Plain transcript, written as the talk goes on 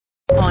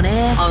On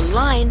air,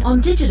 online,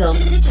 on digital,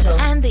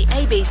 and the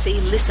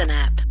ABC Listen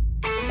app.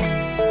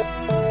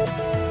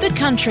 The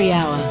Country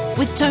Hour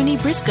with Tony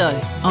Briscoe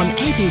on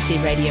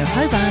ABC Radio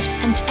Hobart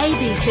and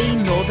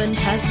ABC Northern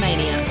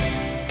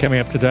Tasmania. Coming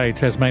up today,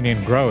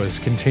 Tasmanian growers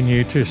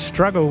continue to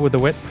struggle with the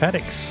wet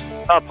paddocks.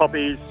 Our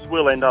poppies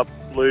will end up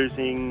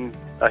losing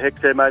a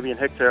hectare, maybe a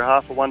hectare and a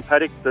half of one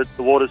paddock that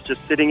the water's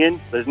just sitting in.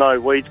 There's no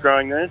weeds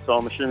growing there, so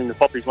I'm assuming the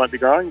poppies won't be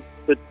growing.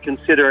 But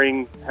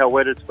considering how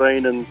wet it's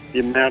been and the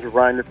amount of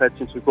rain we've had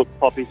since we put the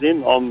poppies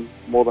in, I'm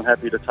more than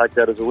happy to take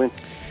that as a win.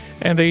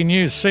 And the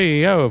new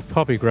CEO of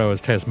Poppy Growers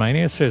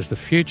Tasmania says the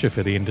future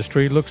for the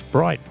industry looks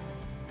bright.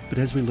 But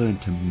as we learn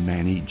to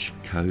manage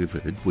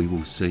COVID, we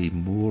will see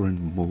more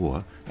and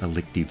more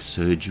elective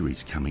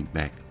surgeries coming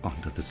back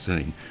onto the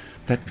scene.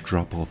 That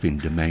drop-off in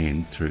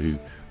demand through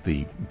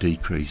the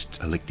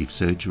decreased elective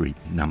surgery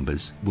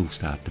numbers will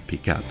start to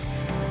pick up.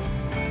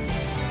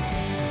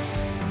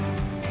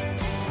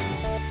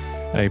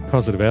 A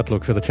positive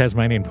outlook for the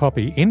Tasmanian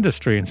poppy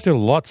industry and still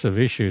lots of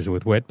issues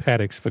with wet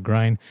paddocks for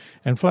grain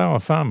and flower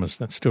farmers.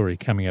 That story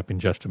coming up in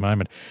just a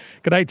moment.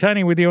 G'day,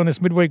 Tony, with you on this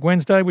midweek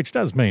Wednesday, which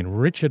does mean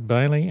Richard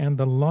Bailey and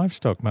the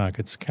livestock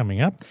markets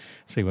coming up.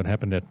 See what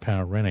happened at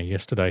Pararena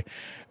yesterday.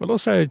 We'll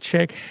also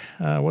check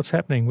what's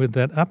happening with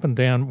that up and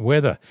down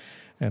weather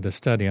and a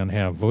study on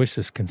how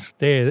voices can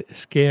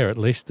scare at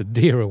least the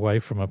deer away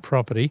from a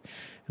property.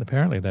 And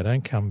apparently they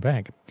don't come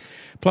back.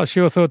 Plus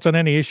your thoughts on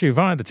any issue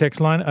via the text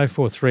line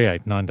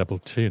 0438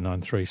 922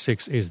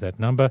 936 is that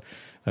number,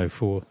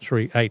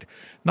 0438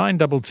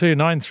 922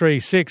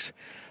 936.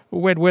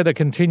 Wet weather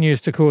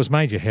continues to cause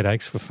major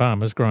headaches for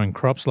farmers growing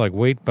crops like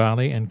wheat,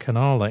 barley and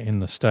canola in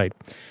the state.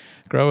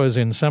 Growers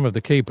in some of the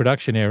key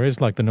production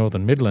areas like the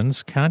Northern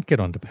Midlands can't get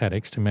onto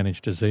paddocks to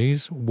manage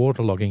disease.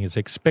 Waterlogging is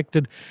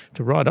expected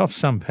to write off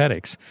some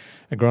paddocks.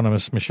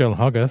 Agronomist Michelle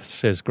Hogarth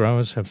says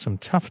growers have some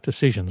tough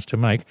decisions to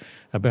make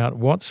about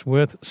what's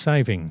worth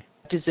saving.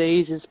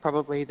 Disease is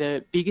probably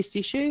the biggest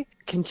issue.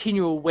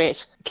 Continual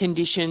wet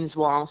conditions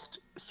whilst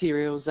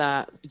cereals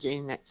are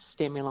in that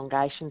stem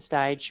elongation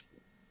stage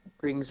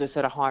brings us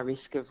at a high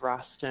risk of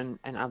rust and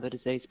other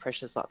disease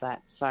pressures like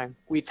that. So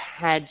we've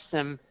had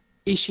some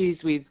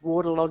issues with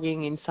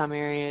waterlogging in some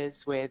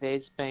areas where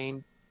there's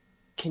been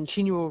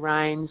continual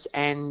rains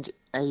and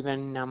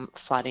even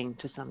flooding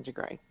to some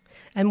degree.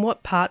 And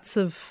what parts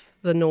of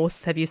the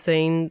north have you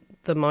seen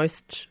the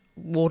most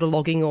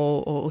waterlogging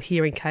or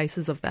hearing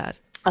cases of that?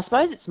 I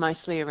suppose it's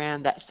mostly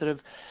around that sort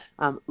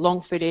of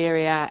Longford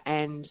area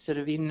and sort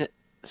of in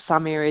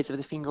some areas of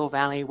the Fingal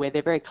Valley where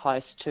they're very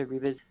close to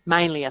rivers.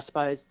 Mainly, I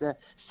suppose, the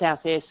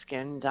South Esk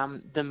and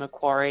the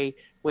Macquarie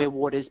where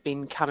water's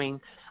been coming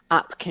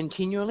up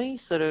continually,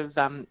 sort of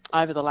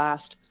over the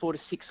last 4 to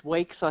 6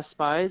 weeks, I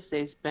suppose.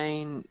 There's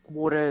been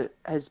water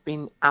has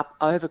been up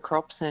over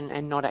crops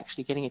and not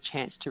actually getting a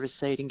chance to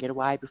recede and get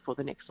away before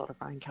the next lot of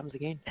rain comes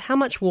again. How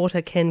much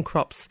water can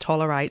crops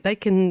tolerate? They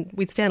can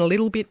withstand a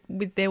little bit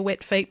with their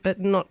wet feet, but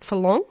not for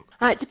long?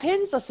 It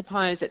depends, I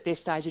suppose, at their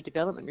stage of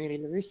development, really,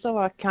 Larissa.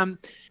 Like,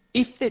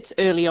 if it's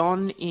early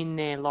on in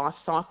their life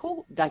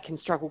cycle, they can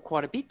struggle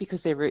quite a bit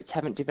because their roots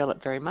haven't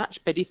developed very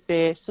much. But if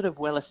they're sort of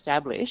well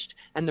established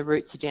and the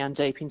roots are down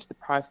deep into the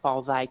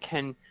profile, they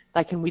can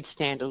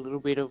withstand a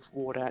little bit of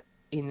water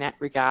in that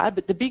regard.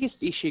 But the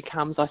biggest issue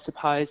comes, I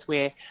suppose,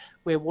 where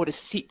water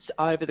sits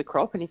over the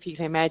crop. And if you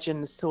can imagine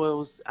the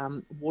soil's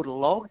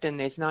waterlogged and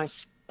there's no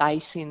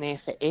space in there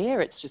for air,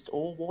 it's just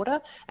all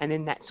water. And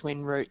then that's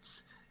when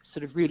roots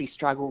sort of really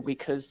struggle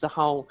because the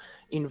whole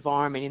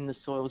environment in the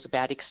soil is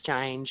about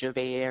exchange of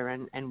air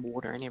and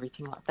water and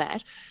everything like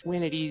that.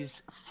 When it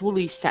is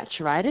fully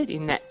saturated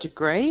in that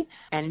degree,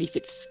 and if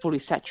it's fully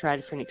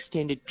saturated for an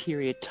extended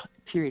period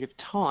of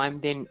time,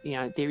 then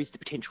there is the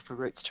potential for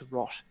roots to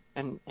rot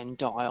and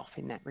die off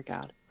in that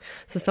regard.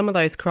 So some of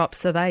those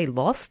crops, are they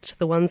lost,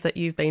 the ones that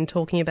you've been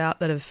talking about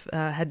that have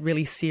had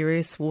really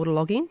serious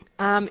waterlogging?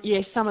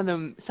 Yes, some of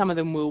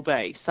them will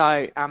be.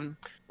 So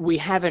we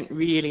haven't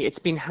really, it's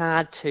been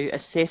hard to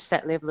assess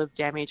that level of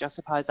damage, I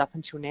suppose, up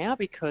until now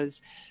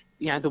because,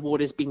 the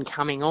water's been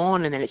coming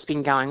on and then it's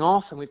been going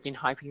off and we've been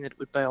hoping that it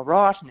would be all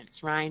right, and then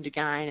it's rained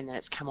again and then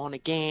it's come on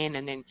again.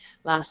 And then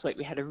last week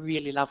we had a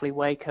really lovely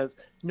week of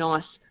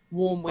nice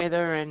warm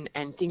weather and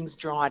things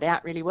dried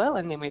out really well,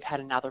 and then we've had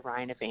another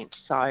rain event.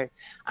 So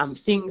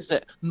things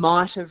that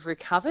might have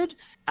recovered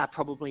are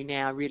probably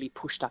now really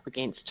pushed up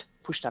against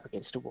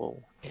a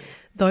wall.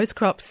 Those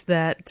crops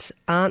that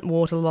aren't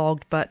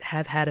waterlogged but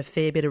have had a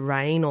fair bit of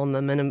rain on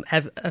them and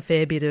have a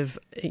fair bit of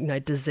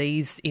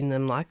disease in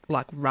them, like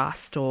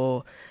rust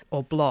or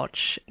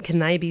blotch, can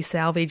they be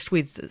salvaged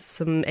with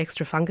some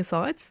extra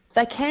fungicides?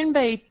 They can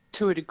be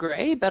to a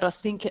degree, but I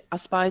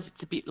suppose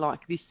it's a bit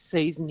like this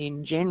season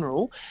in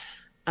general.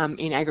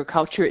 In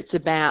agriculture, it's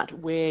about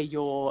where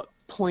your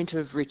point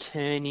of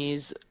return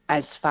is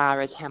as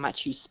far as how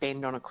much you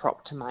spend on a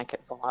crop to make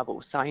it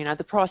viable. So,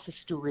 the price is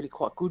still really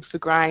quite good for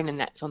grain, and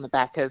that's on the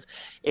back of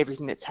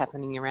everything that's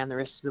happening around the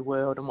rest of the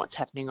world and what's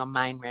happening on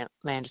mainland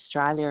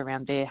Australia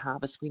around their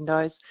harvest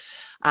windows.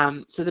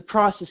 So the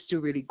price is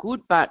still really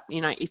good, but,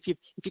 if your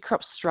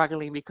crop's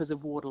struggling because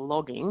of water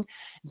logging,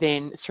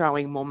 then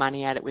throwing more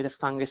money at it with a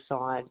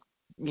fungicide,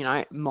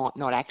 might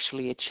not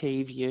actually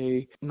achieve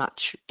you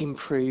much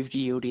improved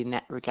yield in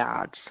that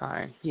regard.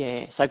 So,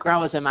 so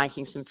growers are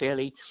making some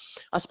fairly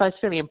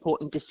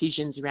important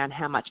decisions around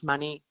how much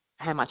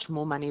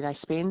more money they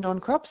spend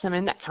on crops. I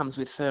mean, that comes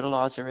with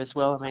fertiliser as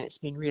well. I mean, it's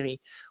been really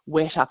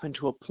wet up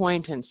until a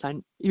point, and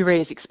so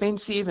urea is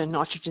expensive and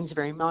nitrogen's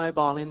very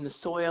mobile in the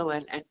soil,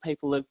 and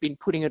people have been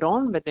putting it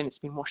on, but then it's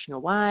been washing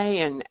away,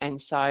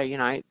 and so,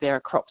 there are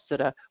crops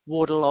that are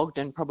waterlogged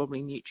and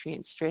probably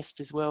nutrient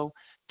stressed as well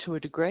to a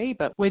degree.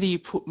 But whether you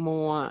put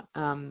more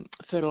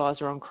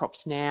fertiliser on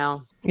crops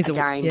now, is it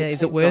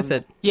worth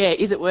it? Yeah,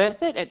 is it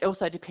worth it? It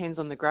also depends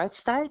on the growth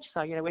stage.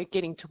 So, we're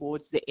getting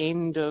towards the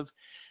end of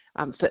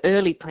for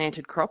early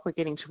planted crop, we're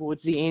getting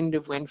towards the end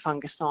of when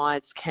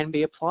fungicides can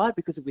be applied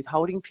because of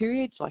withholding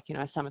periods. Like,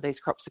 some of these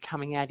crops are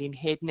coming out in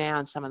head now,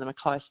 and some of them are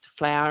close to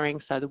flowering,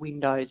 so the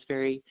window is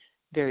very,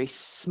 very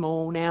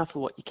small now for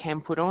what you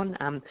can put on.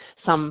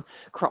 Some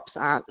crops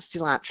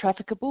still aren't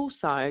trafficable,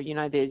 so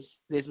there's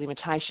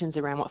limitations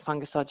around what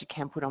fungicides you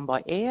can put on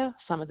by air.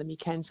 Some of them you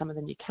can, some of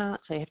them you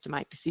can't, so you have to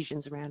make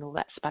decisions around all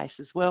that space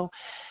as well.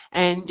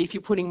 And if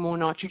you're putting more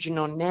nitrogen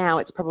on now,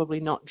 it's probably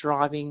not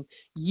driving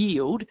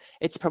yield,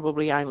 it's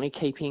probably only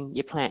keeping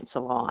your plants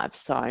alive.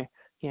 So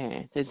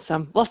there's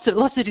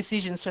lots of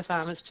decisions for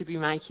farmers to be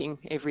making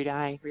every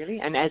day,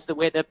 really. And as the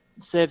weather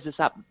serves us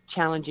up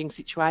challenging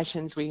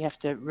situations, we have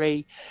to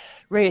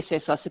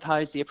reassess, I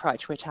suppose, the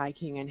approach we're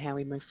taking and how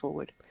we move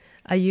forward.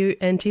 Are you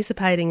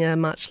anticipating a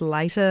much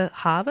later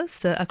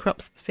harvest? Are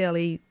crops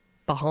fairly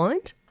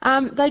behind?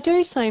 They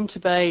do seem to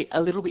be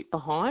a little bit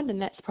behind,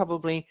 and that's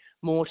probably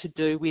more to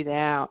do with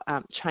our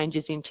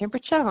changes in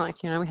temperature.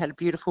 Like, we had a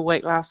beautiful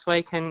week last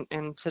week,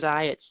 and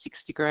today it's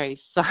 6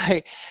 degrees. So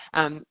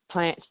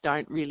plants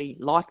don't really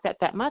like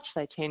that much.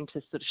 They tend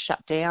to sort of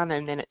shut down,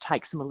 and then it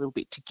takes them a little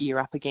bit to gear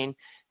up again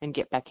and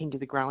get back into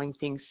the growing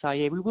things. So,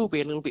 we will be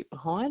a little bit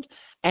behind.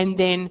 And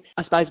then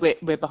I suppose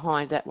we're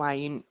behind that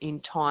way in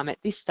time at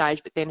this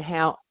stage, but then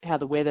how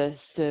the weather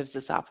serves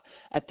us up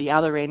at the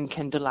other end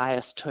can delay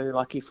us too.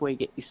 Like, if we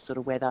get this sort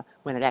of weather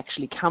when it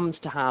actually comes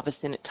to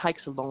harvest, then it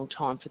takes a long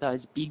time for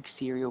those big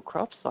cereal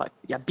crops, like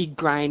big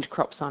grained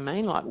crops,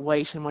 like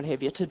wheat and what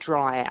have you, to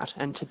dry out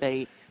and to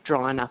be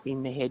dry enough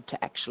in the head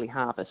to actually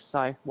harvest.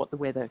 So what the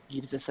weather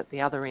gives us at the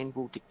other end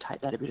will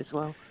dictate that a bit as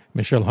well.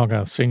 Michelle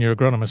Hogarth, Senior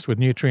Agronomist with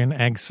Nutrien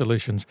Ag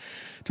Solutions,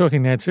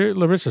 talking there to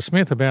Larissa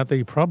Smith about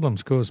the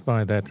problems caused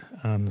by that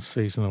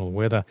unseasonal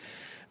weather.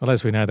 Well,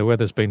 as we know, the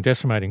weather's been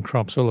decimating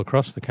crops all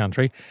across the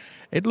country.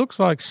 It looks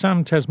like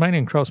some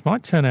Tasmanian crops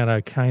might turn out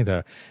okay,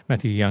 though.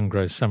 Matthew Young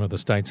grows some of the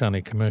state's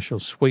only commercial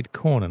sweet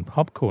corn and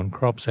popcorn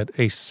crops at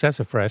East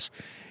Sassafras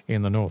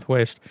in the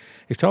northwest.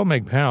 He's told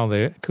Meg Powell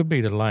there could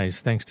be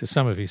delays thanks to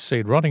some of his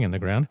seed rotting in the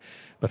ground,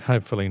 but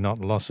hopefully not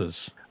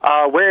losses.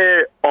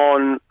 We're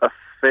on a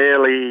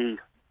fairly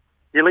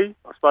hilly,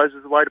 I suppose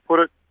is the way to put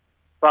it,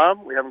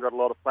 farm. We haven't got a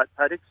lot of flat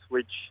paddocks,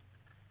 which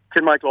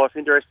can make life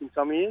interesting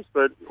some years,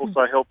 but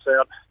also helps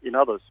out in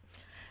others.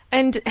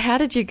 And how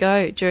did you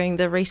go during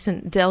the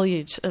recent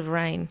deluge of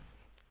rain?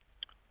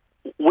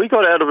 We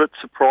got out of it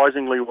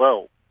surprisingly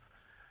well.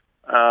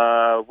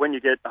 When you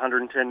get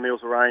 110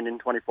 mils of rain in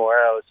 24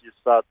 hours, you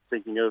start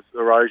thinking of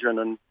erosion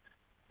and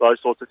those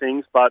sorts of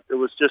things, but it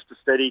was just a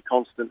steady,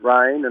 constant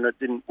rain, and it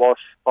didn't wash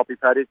poppy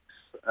paddocks.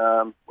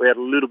 We had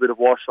a little bit of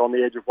wash on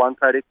the edge of one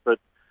paddock, but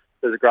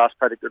there's a grass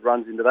paddock that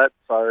runs into that,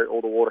 so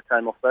all the water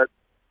came off that.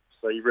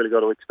 So you really got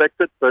to expect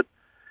it, but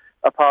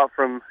apart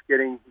from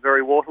getting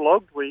very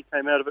waterlogged, we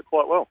came out of it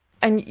quite well.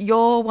 And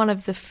you're one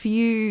of the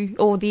few,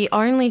 or the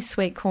only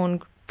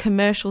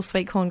commercial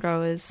sweet corn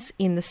growers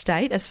in the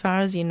state, as far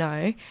as you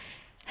know.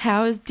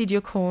 How did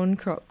your corn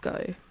crop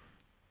go?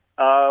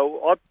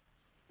 I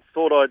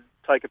thought I'd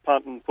take a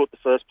punt and put the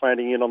first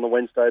planting in on the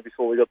Wednesday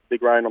before we got the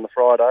big rain on the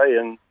Friday,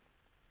 and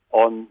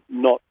I'm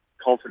not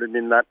confident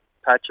in that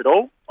patch at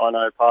all. I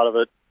know part of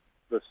it,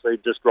 the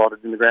seed just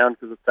rotted in the ground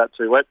because it's that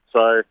too wet,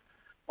 so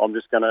I'm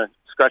just going to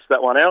scratch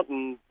that one out,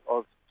 and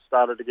I've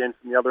started again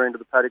from the other end of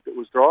the paddock that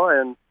was dry,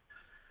 and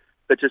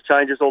it just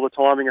changes all the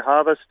timing of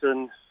harvest,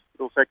 and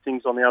it'll affect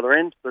things on the other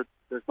end, but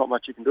there's not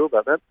much you can do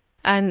about that.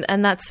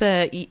 And that's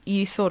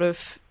you sort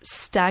of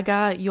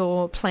stagger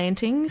your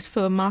plantings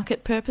for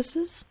market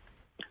purposes?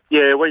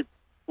 Yeah, we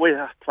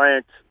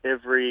plant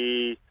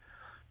every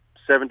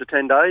 7 to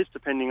 10 days,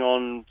 depending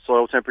on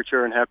soil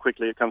temperature and how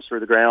quickly it comes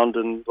through the ground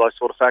and those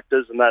sort of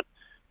factors, and that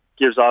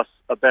gives us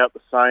about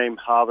the same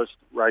harvest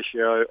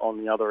ratio on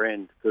the other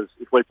end, because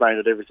if we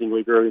planted everything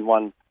we grew in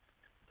one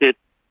hit,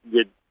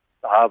 the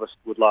harvest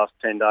would last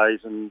 10 days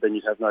and then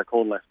you'd have no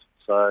corn left.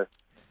 So,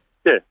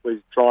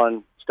 we try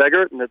and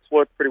stagger it, and it's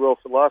worked pretty well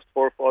for the last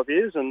 4 or 5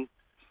 years, and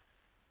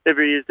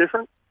every year is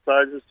different,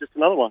 so it's just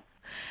another one.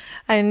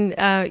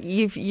 And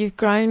you've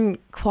grown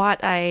quite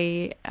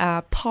a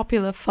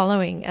popular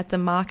following at the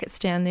markets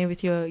down there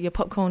with your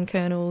popcorn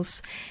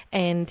kernels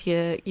and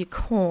your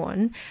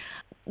corn.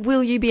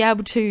 Will you be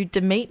able to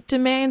meet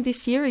demand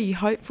this year? Are you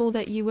hopeful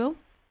that you will?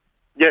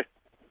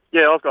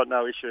 Yeah, I've got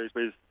no issues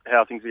with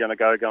how things are going to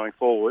go going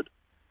forward.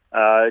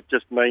 It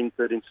just means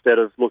that instead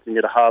of looking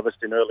at a harvest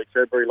in early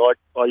February like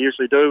I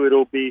usually do,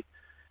 it'll be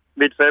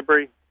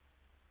mid-February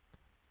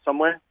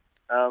somewhere,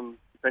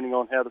 depending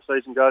on how the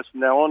season goes from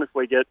now on. If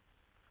we get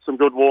some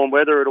good warm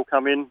weather, it'll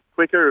come in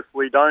quicker. If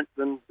we don't,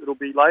 then it'll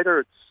be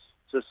later. It's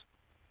just,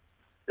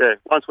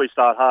 once we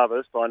start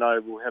harvest, I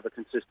know we'll have a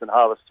consistent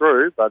harvest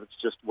through, but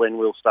it's just when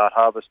we'll start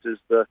harvest is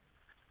the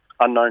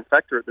unknown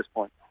factor at this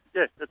point.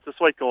 Yeah, it's the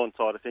sweet corn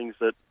side of things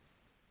that,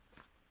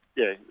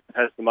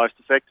 has the most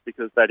effect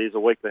because that is a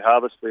weekly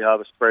harvest. We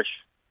harvest fresh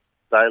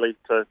daily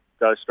to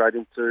go straight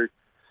into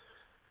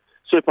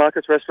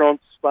supermarkets,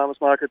 restaurants, farmers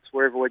markets,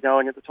 wherever we're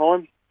going at the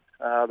time.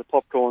 The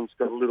popcorn's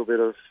got a little bit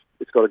of,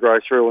 it's got to grow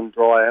through and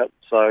dry out,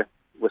 so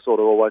we're sort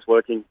of always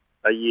working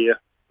a year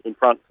in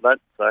front for that.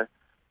 So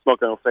it's not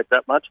going to affect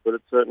that much, but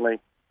it certainly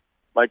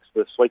makes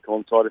the sweet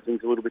corn side of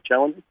things a little bit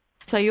challenging.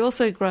 So you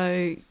also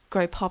grow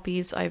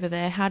poppies over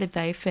there. How did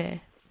they fare?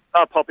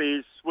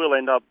 Poppies, we'll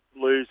end up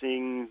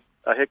losing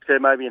a hectare,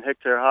 maybe a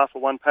hectare and a half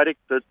of one paddock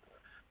that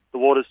the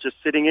water's just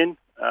sitting in.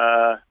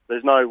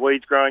 There's no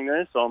weeds growing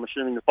there, so I'm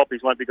assuming the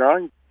poppies won't be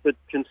growing. But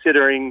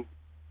considering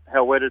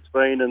how wet it's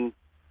been and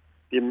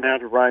the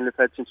amount of rain we've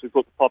had since we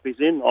put the poppies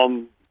in,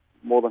 I'm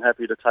more than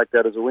happy to take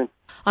that as a win.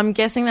 I'm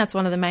guessing that's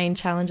one of the main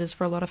challenges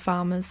for a lot of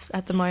farmers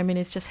at the moment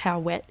is just how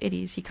wet it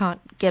is. You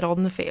can't get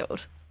on the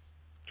field.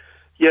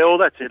 Yeah, well,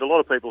 that's it. A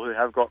lot of people who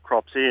have got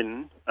crops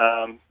in,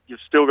 you've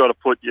still got to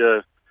put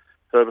your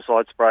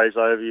herbicide sprays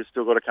over. You've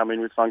still got to come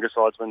in with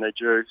fungicides when they're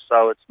due.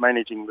 So it's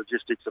managing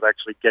logistics of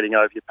actually getting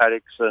over your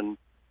paddocks. And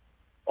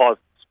I've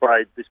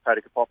sprayed this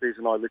paddock of poppies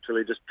and I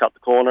literally just cut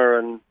the corner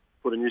and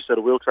put a new set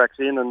of wheel tracks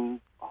in and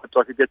hoped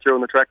I could get through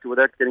on the tractor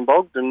without getting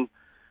bogged and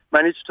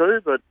managed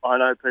to. But I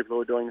know people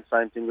who are doing the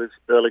same thing with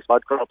early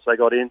spud crops they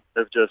got in.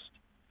 They've just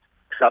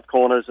cut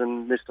corners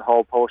and missed a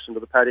whole portion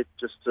of the paddock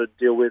just to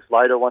deal with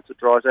later once it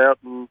dries out.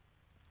 And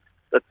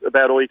that's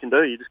about all you can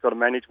do. You just got to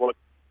manage what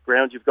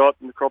ground you've got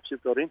and the crops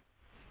you've got in.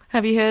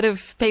 Have you heard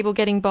of people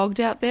getting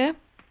bogged out there?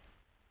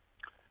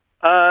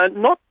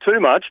 Not too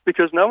much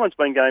because no one's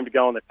been game to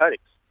go on their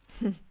paddocks.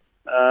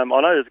 I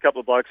know there's a couple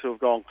of blokes who have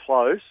gone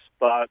close,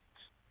 but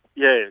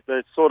yeah,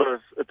 they're sort of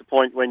at the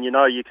point when you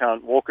know you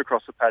can't walk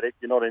across the paddock,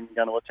 you're not even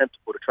going to attempt to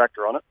put a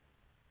tractor on it.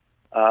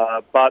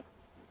 But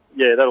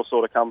yeah, that'll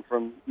sort of come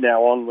from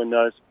now on when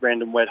those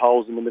random wet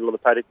holes in the middle of the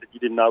paddock that you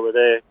didn't know were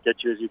there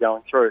get you as you're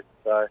going through.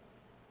 So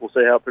we'll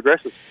see how it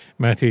progresses.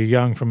 Matthew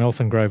Young from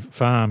Elfin Grove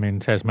Farm in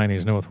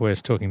Tasmania's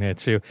northwest talking there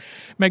to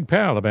Meg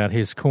Powell about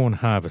his corn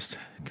harvest.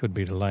 Could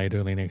be delayed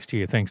early next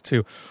year thanks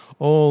to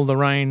all the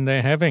rain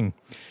they're having.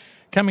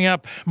 Coming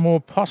up, more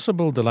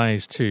possible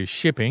delays to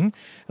shipping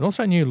and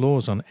also new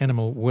laws on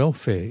animal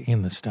welfare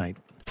in the state.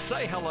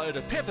 Say hello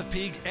to Peppa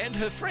Pig and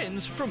her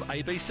friends from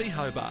ABC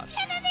Hobart.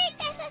 Peppa Pig,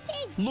 Peppa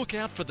Pig. Look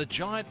out for the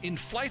giant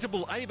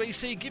inflatable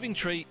ABC giving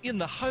tree in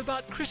the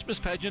Hobart Christmas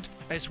pageant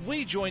as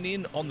we join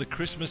in on the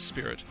Christmas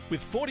spirit.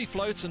 With 40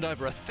 floats and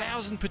over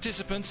 1,000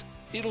 participants,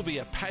 it'll be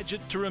a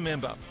pageant to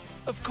remember.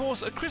 Of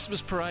course, a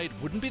Christmas parade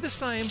wouldn't be the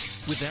same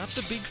without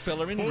the big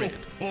fella in red.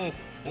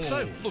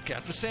 So look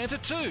out for Santa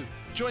too.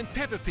 Join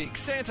Peppa Pig,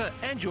 Santa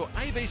and your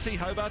ABC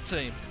Hobart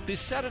team this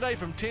Saturday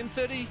from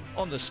 10:30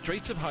 on the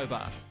streets of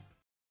Hobart.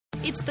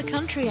 It's the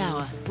Country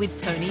Hour with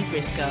Tony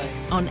Briscoe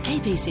on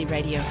ABC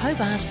Radio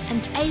Hobart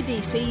and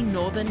ABC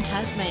Northern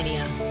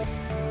Tasmania.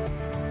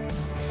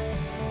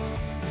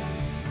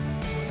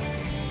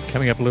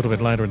 Coming up a little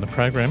bit later in the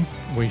program,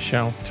 we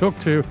shall talk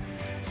to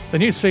the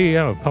new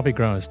CEO of Poppy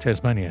Growers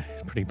Tasmania.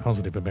 He's pretty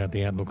positive about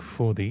the outlook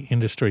for the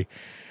industry.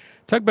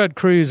 Tugboat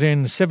crews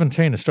in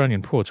 17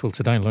 Australian ports will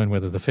today learn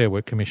whether the Fair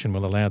Work Commission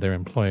will allow their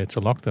employer to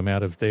lock them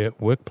out of their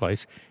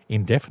workplace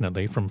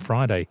indefinitely from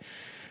Friday.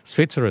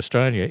 Svitzer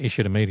Australia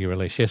issued a media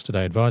release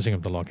yesterday advising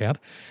of the lockout,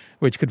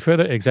 which could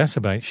further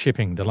exacerbate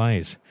shipping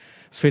delays.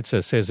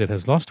 Svitzer says it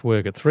has lost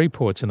work at 3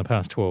 ports in the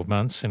past 12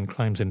 months and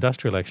claims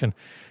industrial action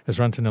has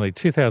run to nearly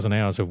 2,000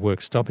 hours of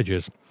work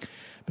stoppages.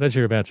 But as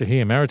you're about to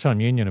hear, Maritime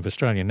Union of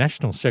Australia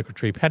National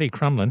Secretary Paddy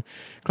Crumlin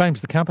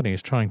claims the company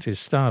is trying to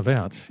starve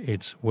out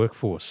its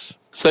workforce.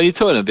 So you're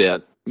talking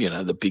about,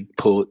 the big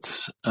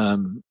ports,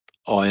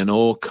 iron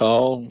ore,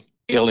 coal,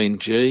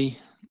 LNG,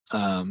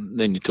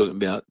 then you're talking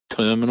about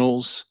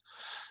terminals,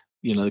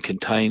 the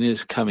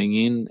containers coming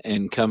in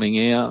and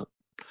coming out,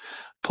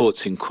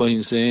 ports in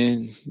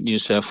Queensland, New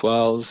South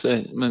Wales.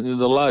 They're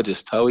the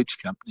largest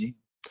towage company.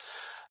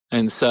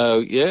 And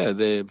so,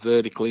 they're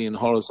vertically and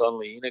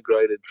horizontally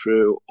integrated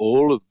through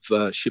all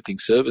of shipping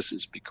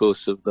services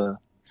because of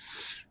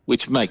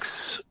which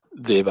makes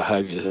their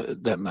behaviour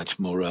that much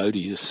more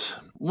odious.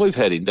 We've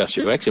had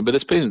industrial action, but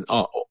it's been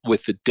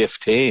with the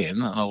deft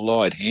hand, a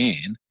light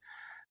hand.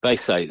 They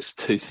say it's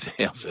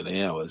 2,000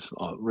 hours.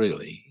 Oh,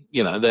 really?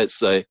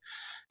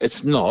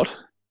 It's not.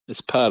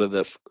 It's part of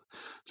the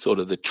sort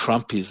of the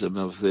Trumpism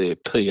of their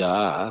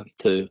PR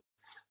to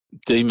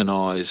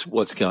demonise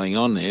what's going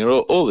on there.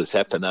 All this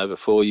happened over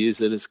 4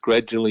 years and it's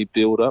gradually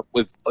built up.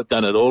 We've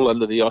done it all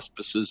under the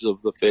auspices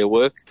of the Fair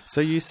Work. So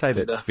you say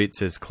that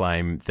Svitzer's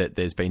claim that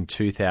there's been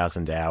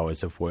 2,000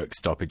 hours of work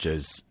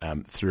stoppages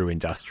through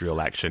industrial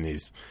action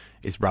is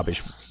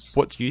rubbish.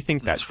 What do you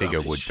think that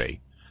figure would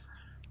be?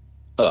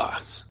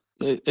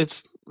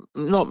 It's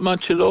not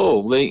much at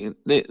all.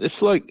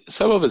 It's like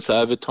some of it's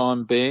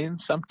overtime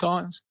bans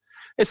sometimes.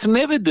 It's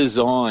never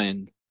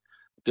designed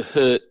to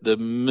hurt the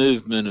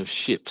movement of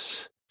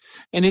ships.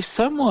 And if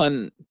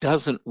someone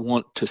doesn't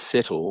want to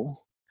settle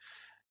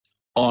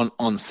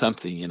on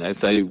something,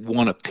 if they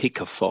want to pick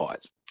a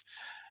fight,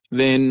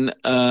 then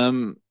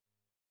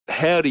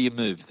how do you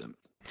move them?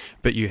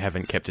 But you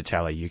haven't kept a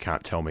tally. You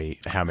can't tell me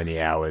how many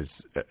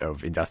hours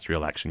of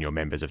industrial action your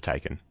members have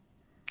taken.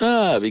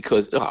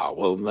 Because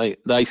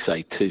they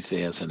say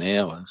 2,000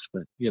 hours,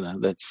 but,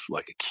 that's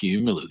like a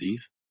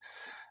cumulative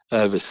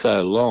over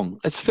so long.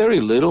 It's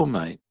very little,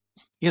 mate.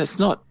 It's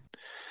not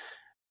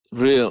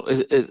real.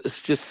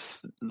 It's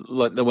just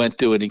like they won't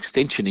do an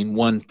extension in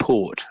one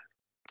port.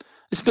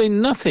 There's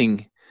been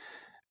nothing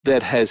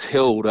that has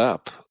held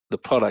up the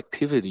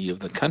productivity of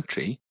the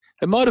country.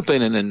 It might have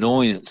been an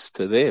annoyance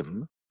to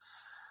them,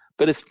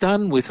 but it's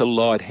done with a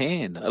light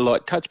hand, a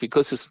light touch,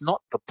 because it's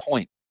not the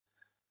point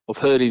of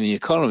hurting the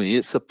economy.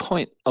 It's the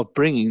point of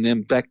bringing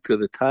them back to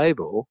the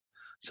table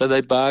so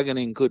they bargain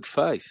in good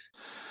faith.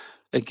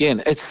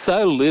 Again, it's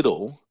so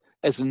little,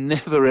 has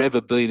never ever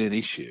been an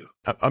issue.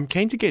 I'm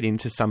keen to get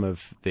into some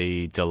of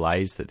the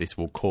delays that this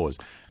will cause.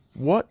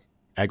 What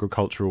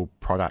agricultural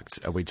products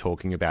are we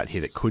talking about here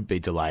that could be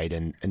delayed,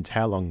 and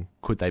how long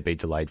could they be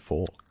delayed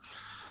for?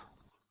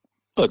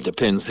 Well, it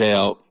depends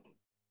how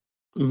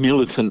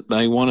militant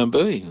they want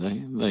to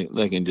be.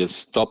 They can just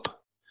stop.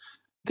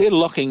 They're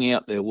locking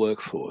out their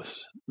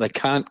workforce. They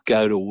can't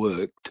go to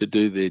work to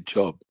do their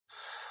job.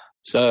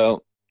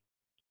 So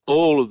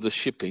all of the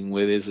shipping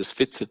where there's a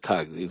Svitzer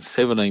tug in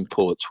 17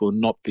 ports will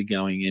not be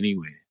going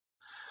anywhere.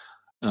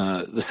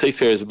 The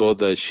seafarers aboard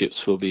those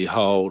ships will be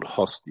held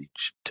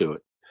hostage to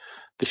it.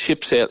 The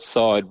ships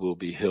outside will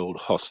be held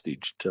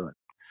hostage to it.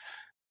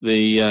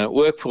 The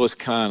workforce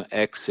can't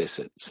access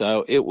it,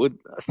 so it would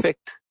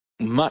affect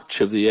much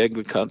of the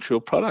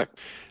agricultural product.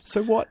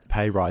 So what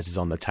pay rise is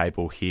on the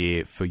table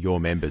here for your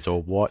members,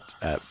 or what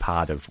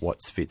part of what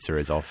Svitzer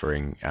is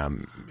offering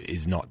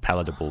is not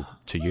palatable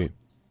to you?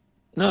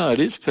 No, it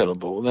is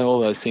palatable.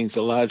 All those things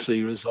are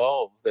largely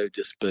resolved. They've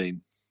just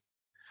been,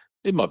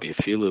 there might be a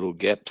few little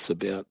gaps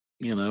about,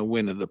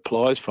 when it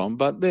applies from,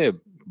 but they're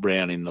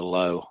around in the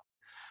low,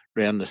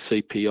 around the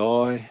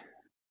CPI.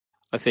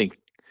 I think,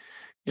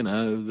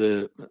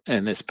 and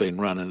that's been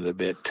running at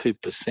about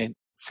 2%.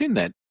 It's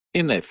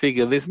in that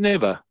figure. There's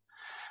never,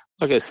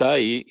 like I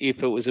say,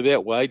 if it was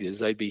about wages,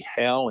 they'd be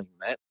howling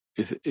that.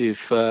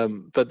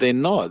 But they're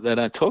not. They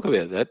don't talk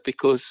about that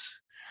because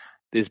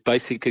there's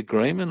basic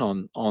agreement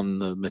on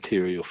the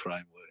material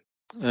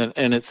framework,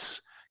 and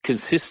it's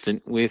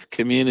consistent with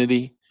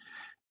community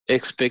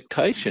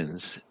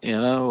expectations.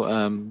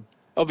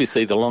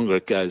 Obviously, the longer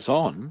it goes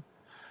on,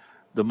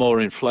 the more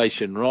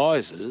inflation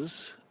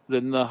rises.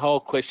 Then the whole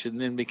question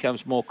then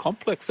becomes more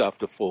complex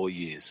after 4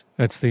 years.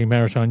 That's the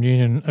Maritime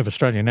Union of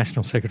Australia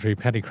National Secretary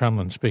Paddy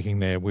Crumlin speaking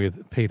there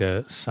with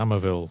Peter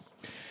Somerville.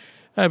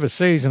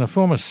 Overseas, and a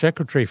former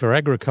Secretary for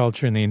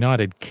Agriculture in the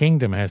United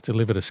Kingdom has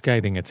delivered a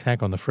scathing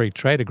attack on the free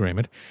trade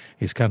agreement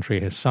his country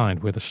has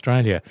signed with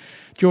Australia.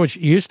 George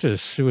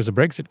Eustace, who was a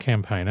Brexit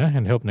campaigner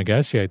and helped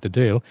negotiate the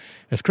deal,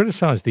 has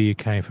criticised the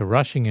UK for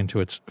rushing into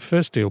its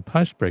first deal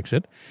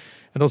post-Brexit,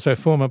 and also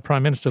former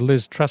Prime Minister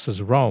Liz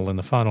Truss's role in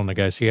the final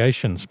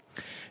negotiations.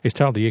 He's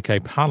told the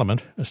UK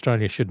Parliament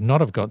Australia should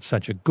not have got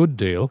such a good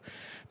deal,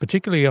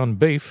 particularly on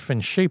beef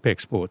and sheep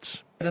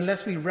exports.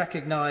 Unless we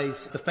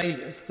recognise the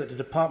failures that the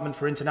Department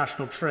for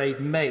International Trade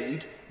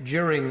made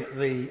during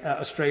the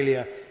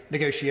Australia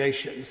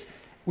negotiations,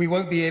 we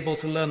won't be able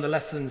to learn the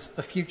lessons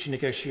of future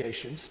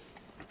negotiations.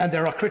 And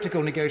there are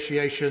critical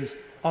negotiations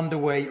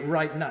underway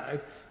right now,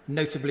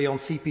 notably on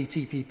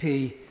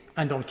CPTPP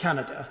and on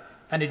Canada.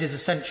 And it is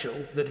essential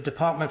that the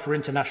Department for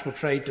International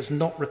Trade does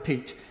not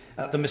repeat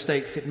the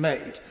mistakes it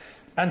made.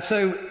 And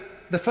so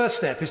the first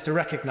step is to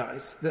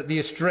recognise that the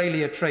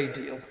Australia trade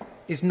deal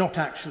is not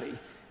actually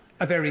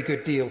a very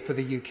good deal for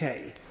the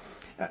UK.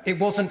 It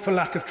wasn't for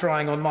lack of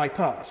trying on my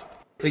part.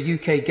 The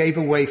UK gave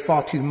away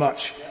far too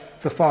much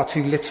for far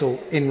too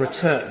little in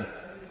return.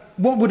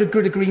 What would a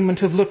good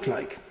agreement have looked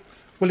like?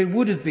 Well, it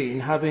would have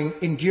been having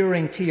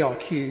enduring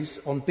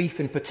TRQs on beef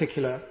in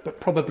particular, but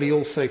probably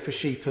also for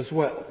sheep as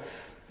well.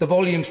 The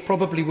volumes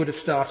probably would have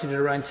started at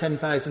around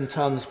 10,000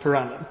 tonnes per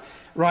annum,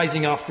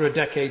 rising after a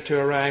decade to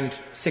around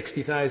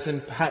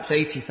 60,000, perhaps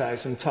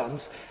 80,000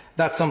 tonnes.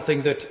 That's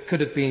something that could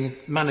have been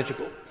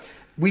manageable.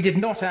 We did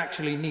not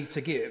actually need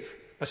to give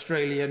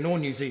Australia nor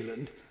New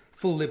Zealand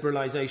full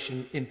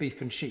liberalisation in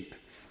beef and sheep.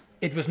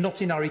 It was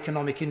not in our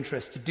economic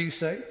interest to do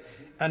so,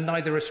 and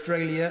neither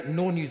Australia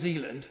nor New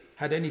Zealand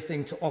had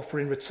anything to offer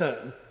in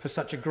return for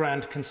such a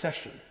grand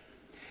concession.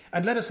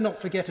 And let us not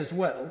forget as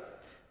well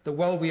that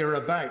while we are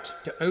about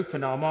to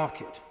open our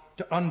market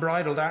to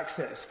unbridled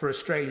access for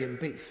Australian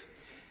beef,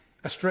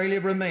 Australia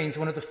remains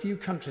one of the few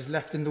countries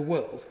left in the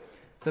world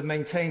that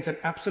maintains an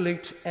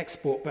absolute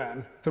export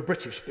ban for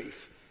British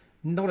beef.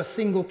 Not a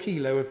single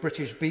kilo of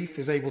British beef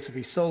is able to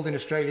be sold in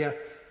Australia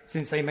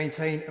since they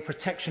maintain a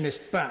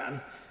protectionist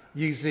ban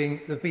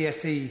using the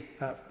BSE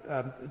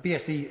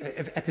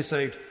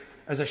episode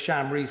as a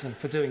sham reason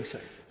for doing so.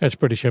 That's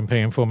British MP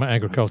and former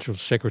Agricultural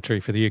Secretary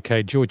for the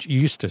UK, George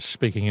Eustace,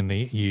 speaking in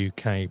the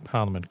UK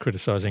Parliament,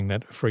 criticising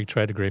that free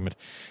trade agreement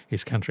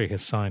his country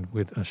has signed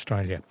with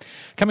Australia.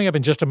 Coming up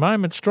in just a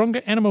moment,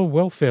 stronger animal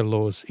welfare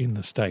laws in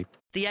the state.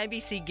 The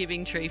ABC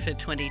Giving Tree for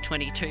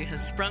 2022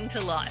 has sprung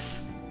to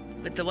life.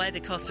 With the way the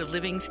cost of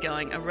living's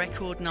going, a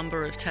record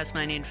number of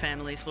Tasmanian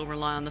families will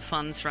rely on the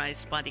funds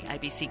raised by the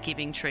ABC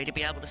Giving Tree to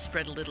be able to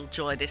spread a little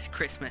joy this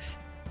Christmas.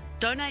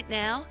 Donate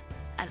now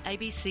at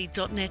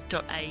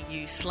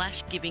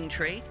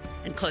abc.net.au/givingtree,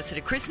 and closer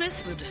to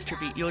Christmas we'll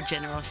distribute your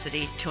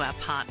generosity to our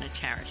partner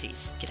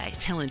charities. G'day,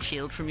 it's Helen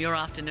Shield from Your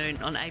Afternoon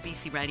on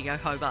ABC Radio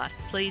Hobart.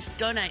 Please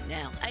donate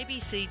now,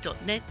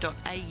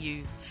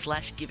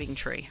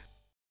 abc.net.au/givingtree.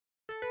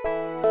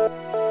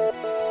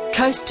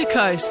 Coast to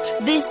coast,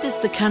 this is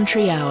the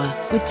Country Hour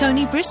with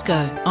Tony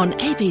Briscoe on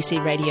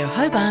ABC Radio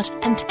Hobart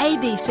and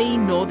ABC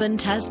Northern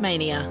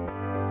Tasmania.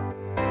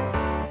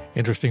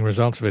 Interesting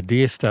results of a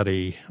deer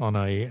study on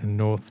a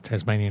North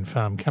Tasmanian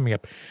farm coming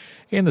up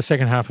in the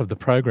second half of the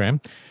program.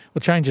 Well,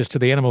 changes to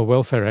the Animal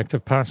Welfare Act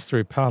have passed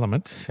through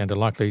Parliament and are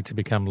likely to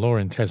become law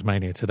in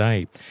Tasmania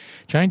today.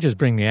 Changes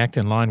bring the Act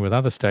in line with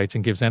other states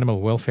and gives animal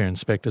welfare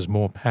inspectors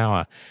more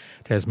power.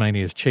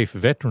 Tasmania's Chief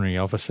Veterinary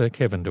Officer,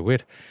 Kevin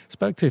DeWitt,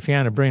 spoke to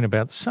Fiona Breen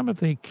about some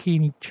of the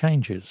key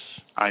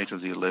changes. 8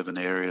 of the 11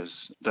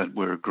 areas that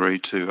were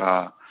agreed to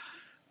are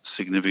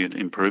significant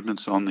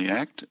improvements on the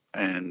Act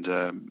and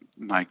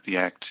make the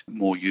Act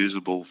more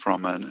usable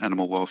from an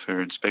animal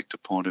welfare inspector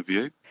point of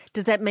view.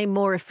 Does that mean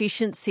more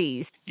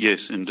efficiencies?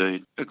 Yes,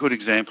 indeed. A good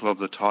example of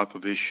the type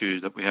of issue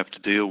that we have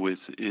to deal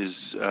with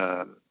is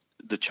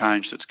the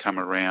change that's come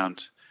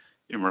around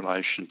in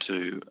relation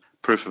to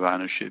proof of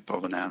ownership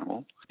of an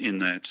animal, in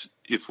that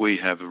if we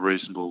have a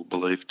reasonable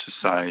belief to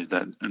say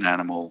that an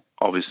animal,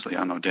 obviously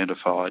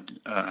unidentified,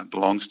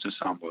 belongs to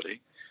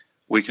somebody,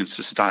 we can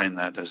sustain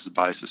that as the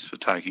basis for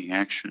taking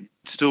action.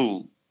 It's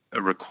still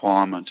a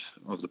requirement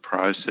of the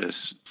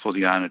process for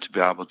the owner to be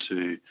able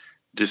to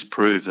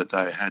disprove that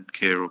they had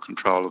care or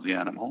control of the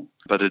animal,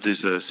 but it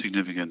is a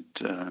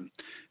significant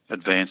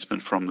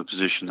advancement from the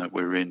position that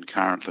we're in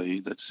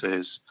currently that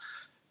says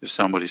if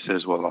somebody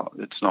says, well,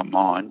 it's not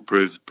mine,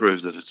 prove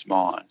that it's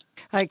mine.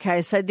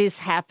 Okay, so this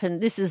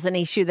happened. This is an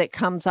issue that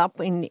comes up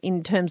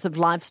in terms of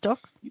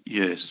livestock?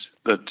 Yes,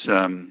 but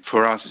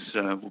for us,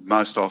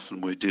 most often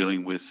we're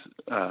dealing with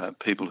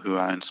people who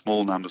own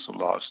small numbers of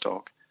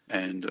livestock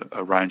and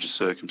a range of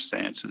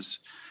circumstances.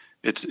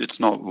 It's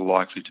not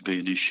likely to be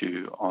an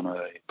issue on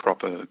a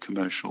proper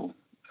commercial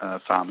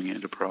farming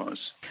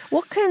enterprise.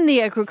 What can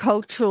the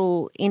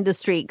agricultural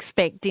industry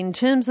expect in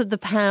terms of the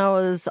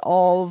powers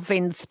of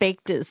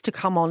inspectors to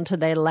come onto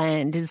their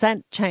land? Has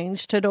that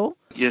changed at all?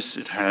 Yes,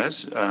 it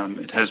has.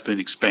 It has been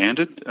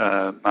expanded,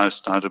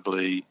 most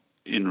notably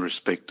in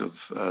respect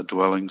of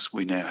dwellings.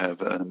 We now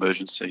have an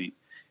emergency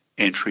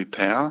entry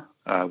power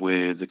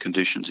where the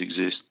conditions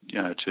exist,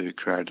 to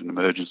create an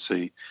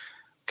emergency,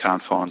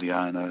 can't find the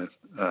owner,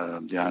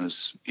 the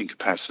owner's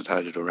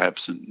incapacitated or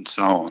absent and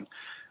so on,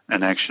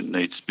 and action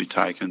needs to be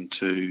taken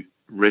to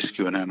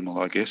rescue an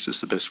animal, I guess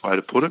is the best way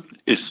to put it.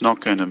 It's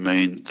not going to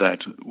mean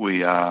that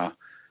we are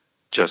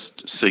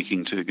just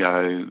seeking to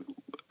go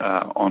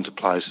onto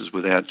places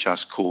without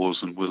just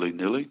cause and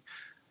willy-nilly.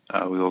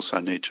 We also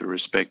need to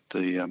respect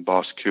the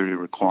biosecurity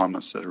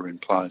requirements that are in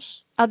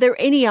place. Are there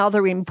any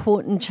other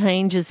important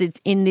changes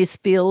in this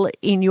bill,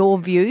 in your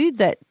view,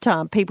 that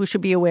people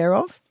should be aware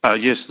of?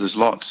 Yes, there's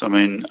lots. I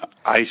mean,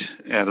 8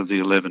 out of the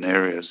 11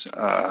 areas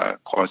are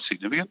quite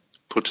significant.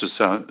 Puts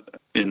us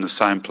in the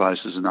same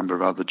place as a number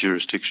of other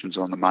jurisdictions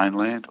on the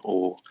mainland,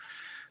 or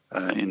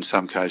in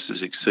some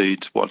cases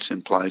exceeds what's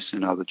in place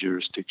in other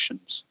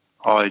jurisdictions.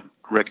 I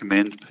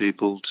recommend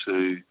people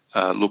to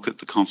look at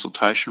the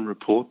consultation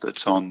report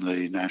that's on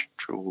the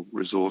Natural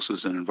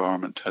Resources and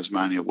Environment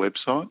Tasmania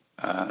website.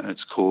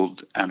 It's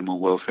called Animal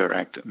Welfare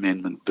Act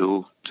Amendment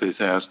Bill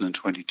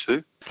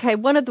 2022. Okay,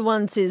 one of the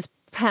ones is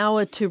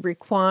power to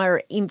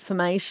require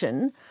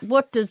information.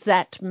 What does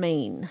that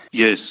mean?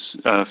 Yes,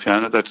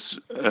 Fiona, that's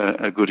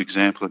a good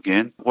example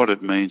again. What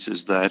it means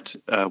is that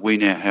we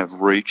now have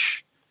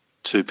reach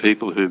to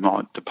people who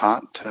might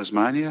depart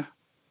Tasmania.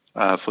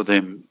 For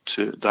them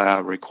they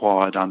are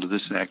required under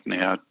this Act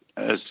now,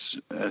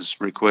 as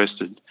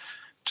requested,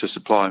 to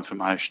supply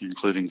information,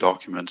 including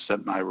documents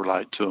that may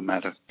relate to a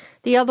matter.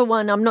 The other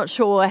one, I'm not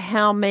sure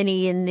how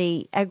many in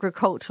the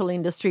agricultural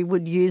industry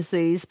would use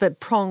these, but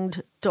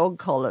pronged dog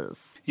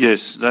collars.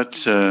 Yes, that,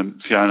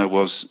 Fiona,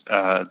 was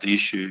the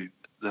issue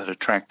that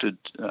attracted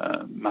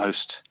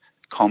most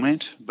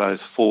comment,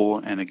 both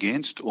for and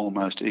against,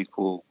 almost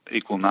equal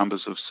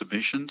numbers of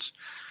submissions.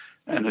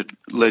 and it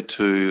led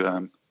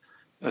to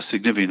a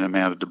significant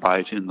amount of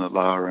debate in the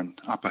lower and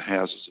upper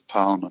houses of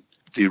Parliament.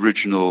 The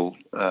original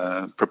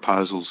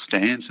proposal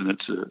stands, and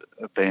it's a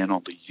ban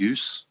on the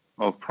use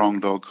of prong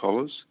dog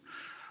collars.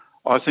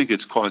 I think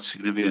it's quite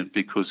significant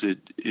because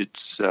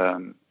it's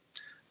a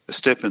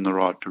step in the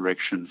right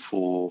direction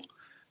for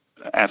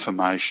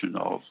affirmation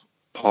of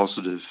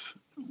positive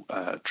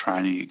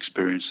training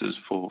experiences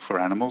for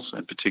animals,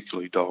 and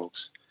particularly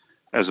dogs,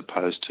 as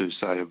opposed to,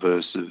 say,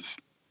 aversive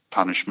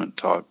punishment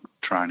type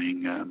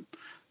training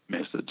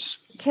methods.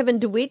 Kevin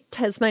DeWitt,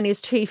 Tasmania's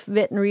Chief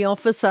Veterinary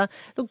Officer.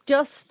 Look,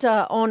 just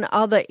on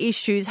other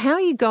issues, how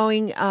are you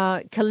going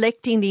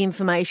collecting the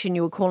information?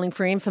 You were calling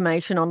for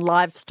information on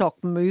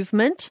livestock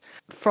movement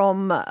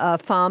from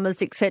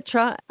farmers,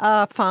 etc.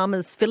 Are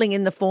farmers filling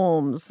in the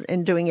forms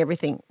and doing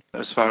everything?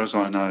 As far as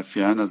I know,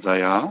 Fiona,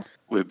 they are.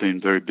 We've been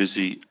very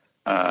busy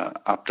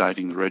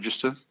updating the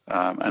register,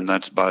 and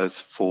that's both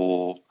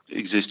for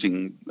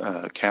existing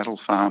cattle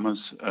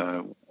farmers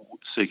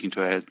seeking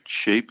to add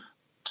sheep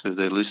to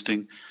their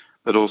listing,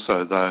 but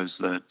also those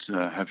that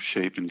have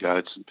sheep and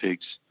goats and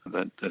pigs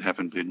that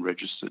haven't been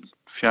registered.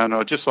 Fiona,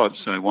 I'd just like to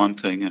say one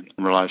thing in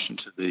relation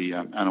to the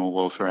Animal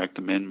Welfare Act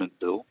Amendment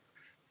Bill,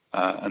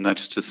 and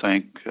that's to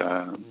thank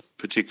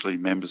particularly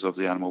members of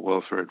the Animal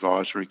Welfare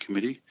Advisory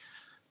Committee,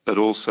 but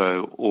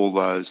also all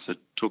those that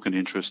took an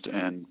interest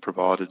and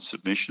provided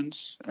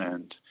submissions.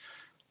 And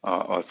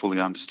I fully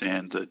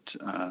understand that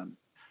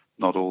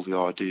not all the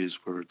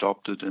ideas were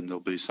adopted and there'll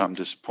be some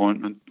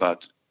disappointment,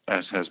 but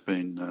as has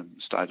been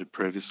stated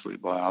previously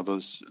by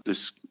others,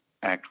 this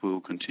Act will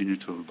continue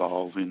to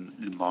evolve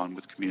in line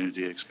with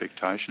community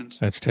expectations.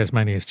 That's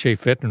Tasmania's Chief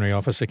Veterinary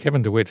Officer,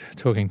 Kevin DeWitt,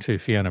 talking to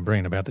Fiona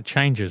Breen about the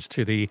changes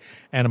to the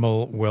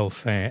Animal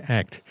Welfare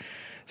Act.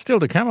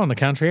 Still to come on the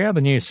Country Hour,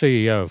 the new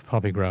CEO of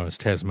Poppy Growers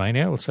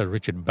Tasmania, also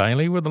Richard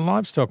Bailey with the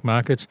livestock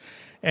markets,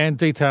 and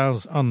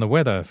details on the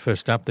weather.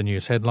 First up, the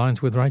news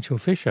headlines with Rachel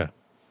Fisher.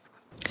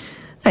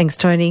 Thanks,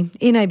 Tony.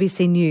 In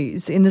ABC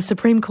News, in the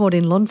Supreme Court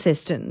in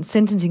Launceston,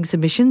 sentencing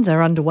submissions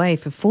are underway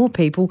for 4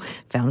 people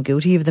found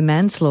guilty of the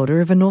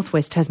manslaughter of a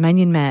northwest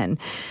Tasmanian man.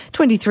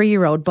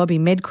 23-year-old Bobby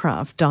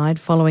Medcraft died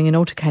following an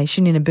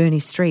altercation in a Burnie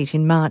Street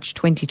in March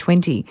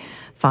 2020.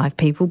 5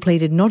 people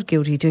pleaded not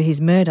guilty to his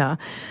murder.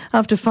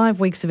 After 5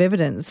 weeks of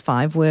evidence,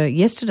 5 were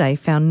yesterday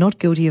found not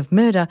guilty of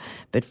murder,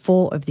 but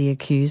 4 of the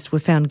accused were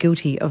found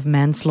guilty of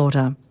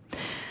manslaughter.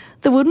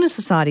 The Wilderness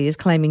Society is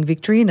claiming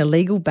victory in a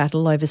legal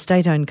battle over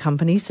state-owned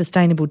company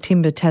Sustainable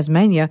Timber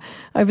Tasmania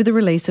over the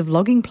release of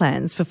logging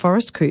plans for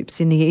forest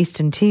coops in the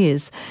Eastern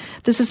Tiers.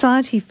 The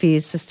Society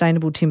fears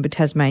Sustainable Timber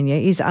Tasmania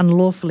is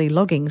unlawfully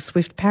logging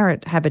swift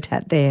parrot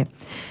habitat there.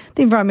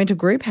 The environmental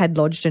group had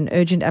lodged an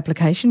urgent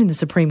application in the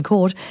Supreme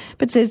Court,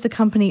 but says the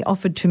company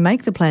offered to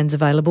make the plans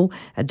available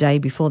a day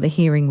before the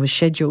hearing was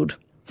scheduled.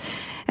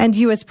 And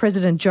US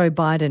President Joe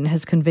Biden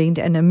has convened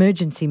an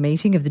emergency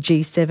meeting of the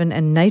G7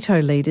 and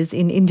NATO leaders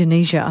in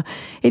Indonesia.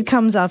 It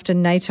comes after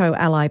NATO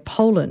ally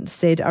Poland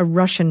said a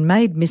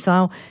Russian-made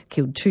missile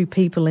killed 2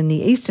 people in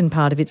the eastern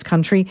part of its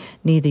country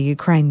near the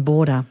Ukraine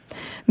border.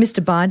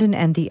 Mr Biden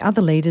and the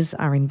other leaders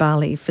are in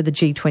Bali for the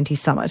G20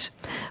 summit.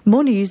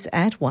 More news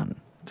at 1.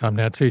 Time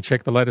now to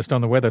check the latest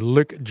on the weather.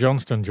 Luke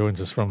Johnston joins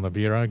us from the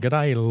Bureau.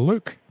 G'day,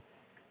 Luke.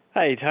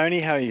 Hey,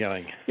 Tony, how are you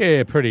going?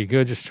 Yeah, pretty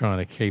good. Just trying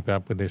to keep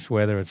up with this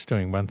weather. It's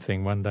doing one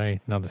thing one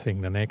day, another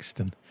thing the next,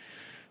 and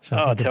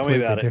something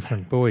completely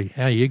different. Boy,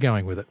 how are you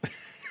going with it?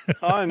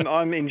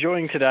 I'm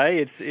enjoying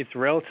today. It's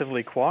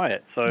relatively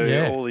quiet, so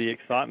all the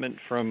excitement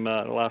from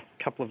the last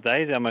couple of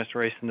days, our most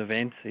recent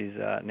event, is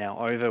now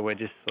over. We're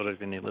just sort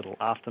of in a little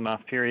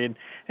aftermath period.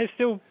 It's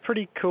still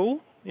pretty cool.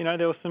 You know,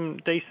 there was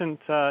some decent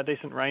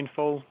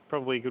rainfall.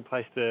 Probably a good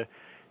place to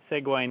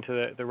segue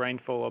into the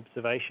rainfall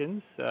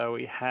observations.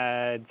 We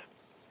had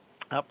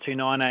up to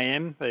 9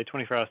 a.m, the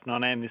 24 hours to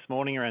 9 a.m. this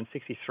morning, around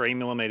 63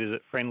 millimetres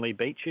at Friendly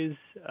Beaches.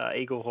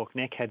 Eaglehawk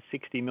Neck had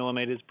 60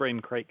 millimetres, Bream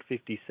Creek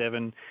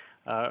 57.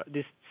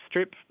 This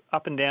strip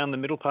up and down the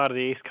middle part of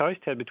the east coast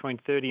had between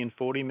 30 and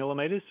 40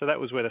 millimetres, so that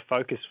was where the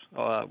focus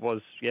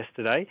was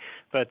yesterday.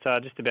 But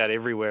just about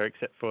everywhere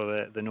except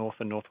for the north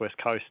and northwest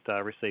coast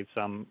received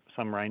some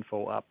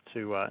rainfall up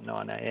to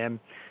 9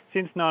 a.m.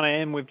 Since 9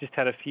 a.m, we've just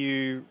had a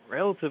few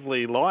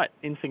relatively light,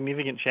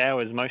 insignificant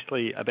showers,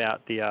 mostly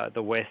about the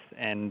west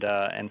and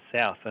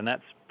south, and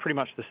that's pretty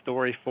much the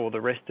story for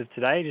the rest of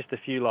today. Just a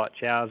few light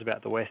showers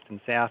about the west and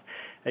south,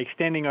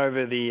 extending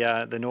over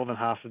the northern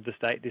half of the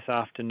state this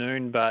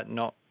afternoon, but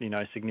not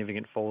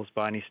significant falls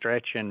by any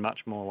stretch, and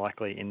much more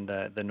likely in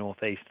the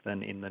northeast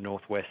than in the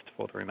northwest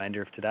for the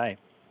remainder of today.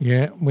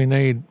 Yeah, we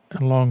need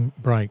a long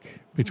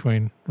break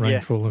between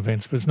rainfall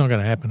events, but it's not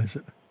going to happen, is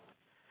it?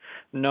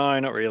 No,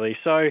 not really.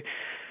 So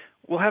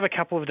we'll have a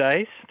couple of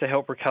days to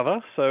help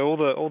recover. So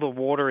all the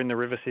water in the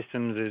river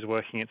systems is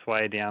working its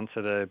way down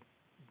the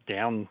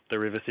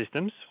river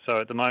systems.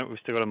 So at the moment we've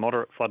still got a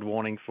moderate flood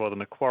warning for the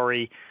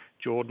Macquarie,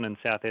 Jordan and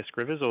South Esk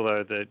rivers,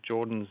 although the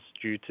Jordan's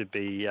due to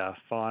be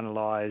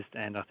finalised,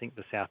 and I think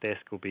the South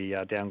Esk will be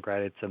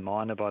downgraded to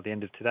minor by the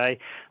end of today.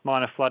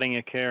 Minor flooding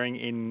occurring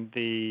in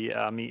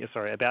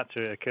about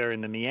to occur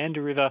in the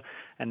Meander River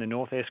and the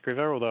North Esk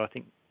River, although I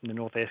think the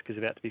North Esk is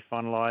about to be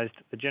finalised.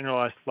 The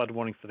generalised flood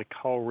warning for the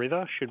Cole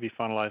River should be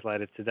finalised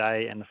later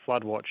today, and the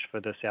flood watch for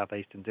the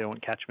southeast and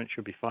Derwent catchment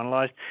should be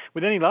finalised.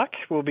 With any luck,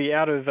 we'll be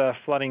out of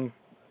flooding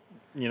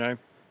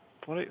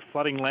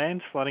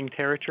lands, flooding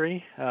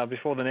territory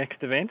before the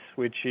next event,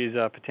 which is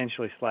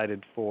potentially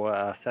slated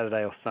for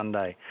Saturday or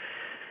Sunday.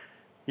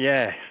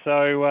 Yeah,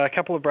 so a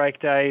couple of break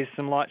days,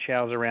 some light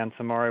showers around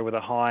tomorrow with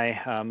a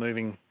high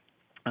moving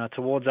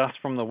towards us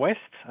from the west.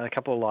 A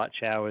couple of light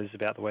showers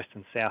about the west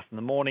and south in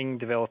the morning,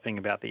 developing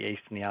about the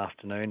east in the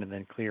afternoon, and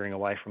then clearing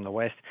away from the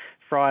west.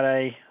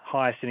 Friday,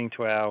 high sitting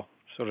to our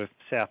sort of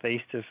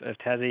southeast of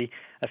Tassie.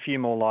 A few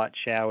more light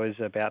showers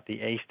about the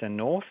east and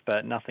north,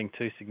 but nothing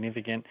too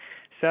significant.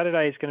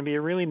 Saturday is going to be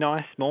a really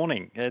nice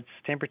morning. Its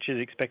temperature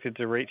is expected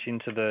to reach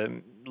into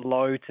the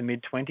low to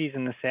mid-20s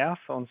in the south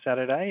on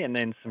Saturday, and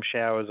then some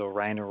showers or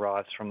rain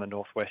arrives from the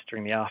northwest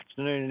during the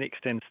afternoon and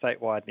extends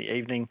statewide in the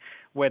evening.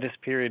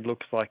 Wettest period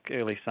looks like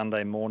early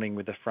Sunday morning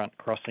with the front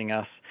crossing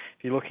us.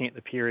 If you're looking at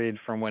the period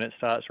from when it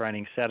starts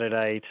raining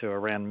Saturday to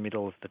around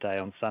middle of the day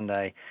on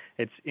Sunday,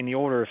 it's in the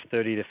order of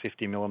 30 to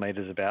 50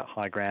 millimetres about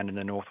high ground in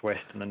the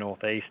northwest and the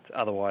northeast,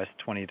 otherwise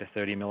 20 to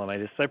 30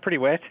 millimetres. So pretty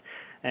wet,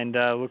 and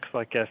looks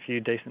like a few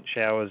decent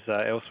showers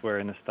elsewhere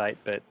in the state,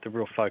 but the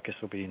real focus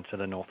will be into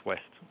the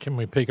northwest. Can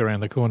we peek around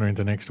the corner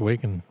into next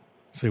week and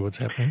see what's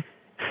happening?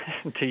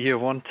 Do you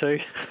want to?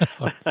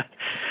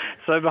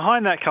 So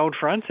behind that cold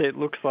front, it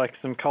looks like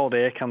some cold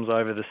air comes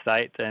over the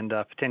state and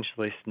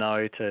potentially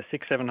snow to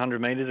 600-700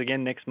 metres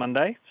again next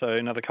Monday, so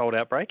another cold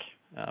outbreak.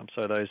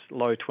 So those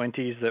low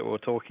 20s that we're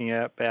talking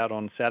about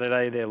on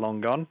Saturday, they're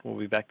long gone. We'll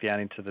be back down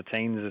into the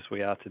teens as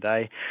we are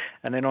today.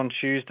 And then on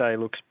Tuesday,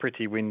 looks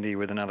pretty windy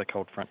with another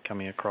cold front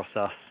coming across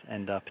us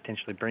and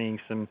potentially bringing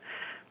some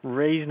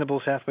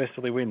reasonable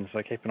southwesterly winds,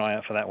 so keep an eye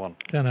out for that one.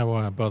 Don't know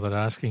why I bothered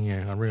asking you.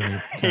 I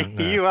really don't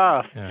know. You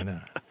asked. Yeah, I know.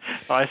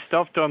 I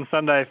stopped on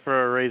Sunday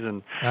for a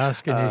reason.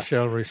 Ask and you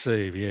shall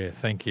receive. Yeah,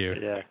 thank you.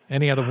 Yeah.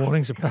 Any other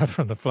warnings apart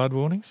from the flood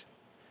warnings?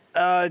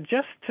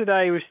 Just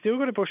today, we've still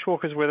got a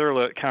bushwalkers weather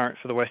alert current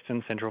for the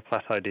Western Central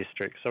Plateau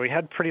District. So we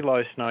had pretty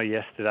low snow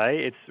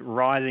yesterday. It's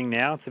rising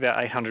now. It's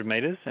about 800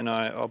 metres, and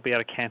I'll be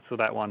able to cancel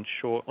that one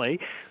shortly.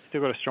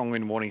 Still got a strong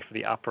wind warning for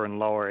the upper and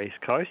lower east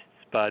coasts,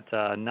 but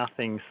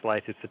nothing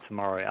slated for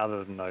tomorrow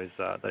other than those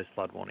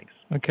flood warnings.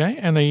 Okay,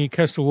 and the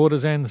coastal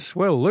waters and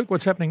swell. Luke,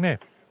 what's happening there?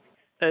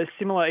 A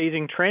similar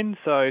easing trend.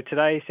 So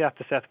today, south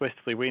to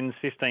southwesterly winds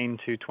 15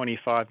 to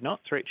 25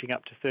 knots, reaching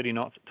up to 30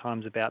 knots at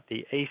times about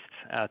the east.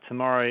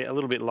 Tomorrow, a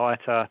little bit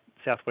lighter,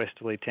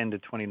 southwesterly 10 to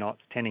 20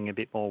 knots, tending a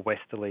bit more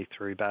westerly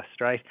through Bass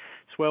Strait.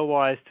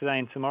 Swell-wise, today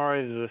and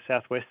tomorrow, there's a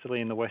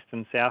southwesterly in the west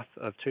and south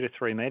of 2 to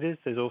 3 metres.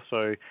 There's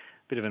also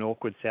bit of an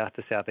awkward south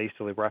to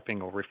southeasterly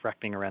wrapping or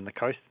refracting around the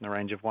coast in the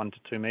range of 1 to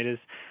 2 metres.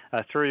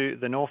 Through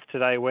the north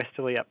today,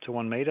 westerly up to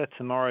 1 metre.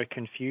 Tomorrow,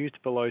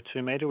 confused below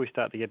 2 metre. We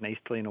start to get an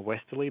easterly and a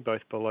westerly,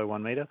 both below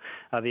 1 metre.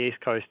 The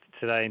east coast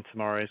today and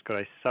tomorrow has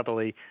got a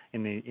southerly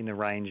in the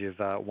range of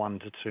 1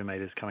 to 2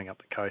 metres coming up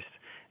the coast.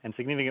 And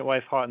significant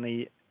wave height on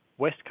the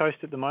west coast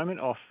at the moment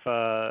off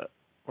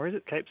where is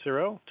it? Cape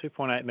Sorel,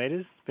 2.8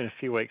 metres. It's been a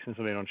few weeks since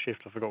I've been on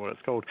shift. I forgot what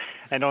it's called.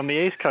 And on the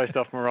east coast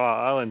off Maria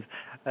Island,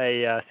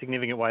 a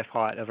significant wave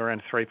height of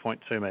around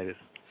 3.2 metres.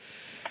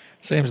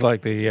 Seems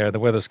like the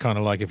weather's kind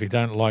of like, if you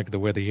don't like the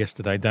weather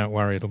yesterday, don't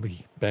worry, it'll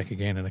be back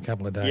again in a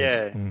couple of days.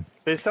 Yeah,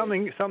 There's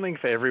something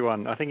for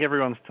everyone. I think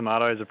everyone's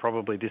tomatoes are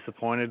probably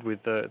disappointed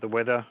with the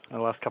weather in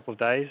the last couple of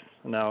days.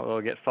 And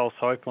they'll get false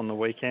hope on the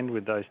weekend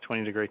with those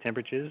 20-degree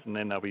temperatures, and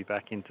then they'll be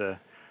back into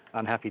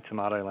unhappy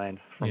tomato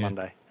land from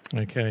Monday.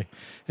 Okay.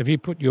 Have you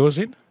put yours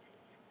in?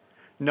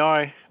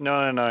 No.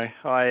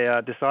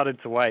 I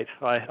decided to wait.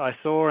 I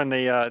saw in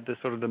the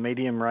sort of the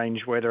medium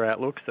range weather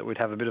outlooks that we'd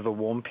have a bit of a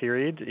warm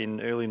period in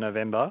early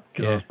November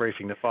because I was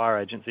briefing the fire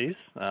agencies.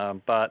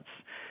 But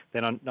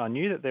then I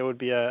knew that there would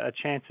be a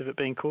chance of it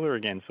being cooler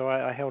again, so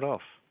I held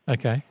off.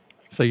 Okay.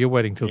 So you're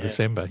waiting till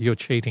December. You're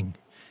cheating.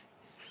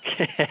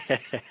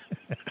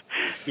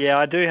 Yeah,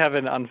 I do have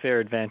an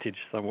unfair advantage,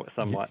 some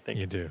might think.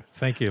 You do.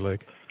 Thank you,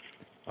 Luke.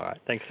 All right.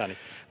 Thanks, Sonny.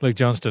 Luke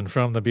Johnston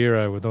from the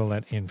Bureau with all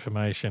that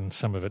information.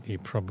 Some of it you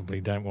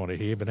probably don't want to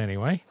hear, but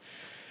anyway.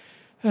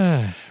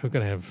 We're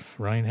going to have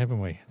rain, haven't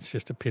we? It's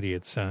just a pity.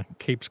 It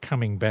keeps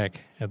coming back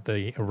at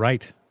the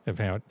rate of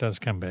how it does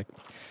come back.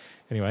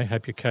 Anyway,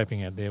 hope you're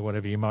coping out there,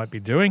 whatever you might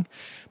be doing.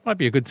 Might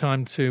be a good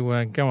time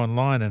to go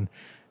online and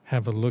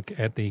have a look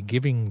at the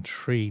Giving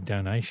Tree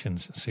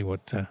donations, see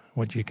what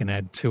you can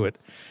add to it.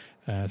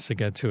 So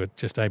go to it,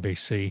 just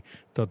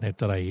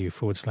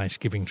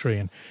abc.net.au/Giving Tree,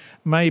 and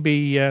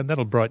maybe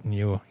that'll brighten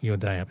your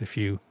day up if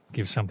you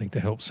give something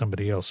to help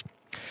somebody else.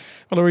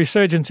 Well, a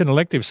resurgence in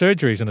elective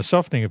surgeries and a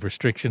softening of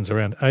restrictions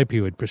around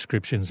opioid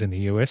prescriptions in the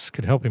US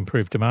could help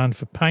improve demand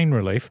for pain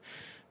relief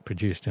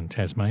produced in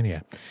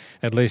Tasmania.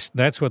 At least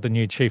that's what the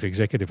new Chief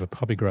Executive of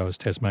Poppy Growers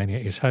Tasmania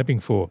is hoping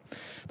for.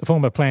 The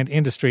former plant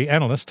industry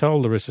analyst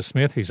told Larissa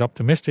Smith he's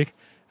optimistic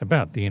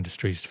about the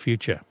industry's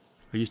future.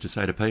 I used to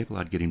say to people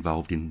I'd get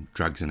involved in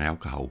drugs and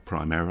alcohol.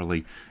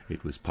 Primarily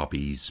it was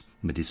poppies,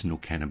 medicinal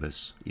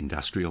cannabis,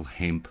 industrial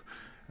hemp,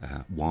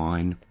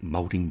 wine,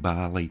 malting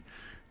barley,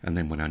 and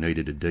then when I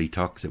needed a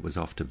detox it was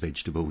off to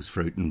vegetables,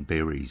 fruit and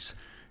berries.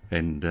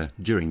 And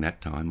during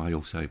that time I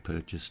also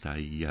purchased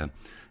a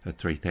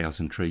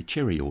 3,000 tree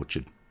cherry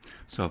orchard.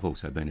 So I've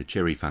also been a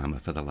cherry farmer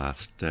for the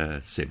last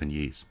 7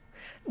 years.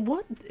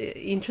 What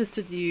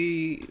interested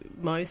you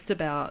most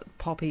about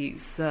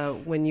poppies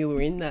when you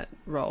were in that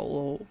role,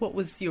 or what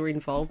was your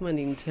involvement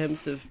in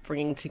terms of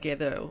bringing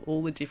together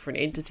all the different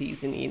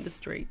entities in the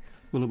industry?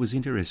 Well, it was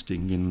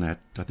interesting in that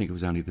I think it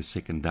was only the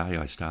second day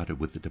I started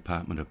with the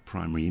Department of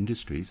Primary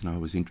Industries and I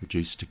was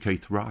introduced to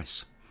Keith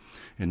Rice.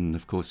 And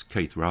of course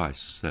Keith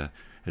Rice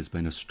has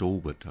been a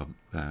stalwart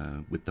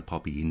with the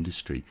poppy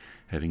industry,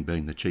 having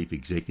been the Chief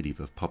Executive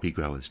of Poppy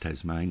Growers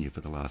Tasmania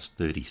for the last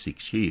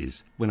 36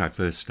 years. When I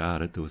first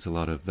started, there was a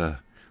lot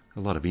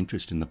of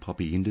interest in the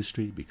poppy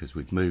industry because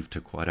we'd moved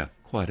to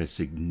quite a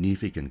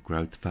significant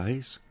growth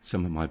phase.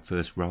 Some of my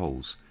first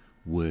roles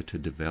were to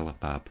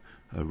develop up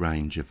a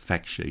range of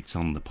fact sheets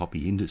on the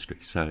poppy industry.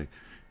 So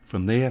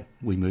from there,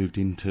 we moved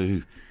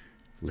into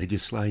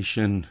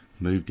legislation,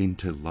 moved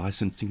into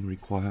licensing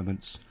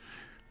requirements.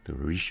 There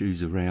were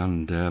issues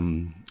around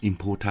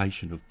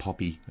importation of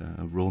poppy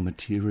raw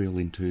material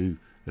into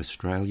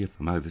Australia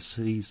from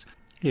overseas.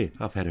 Yeah,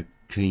 I've had a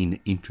keen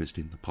interest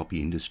in the poppy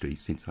industry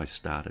since I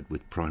started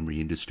with Primary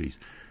Industries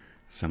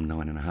some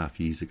 9.5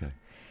 years ago.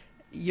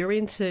 You're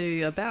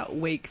into about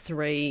week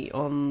 3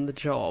 on the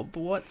job.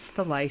 What's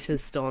the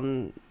latest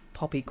on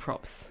poppy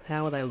crops?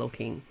 How are they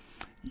looking?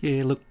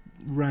 Yeah, look,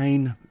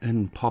 rain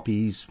and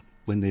poppies,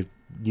 when they're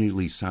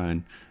newly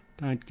sown,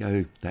 don't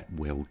go that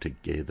well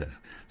together.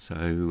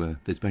 So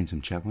there's been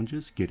some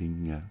challenges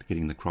getting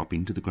the crop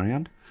into the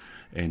ground,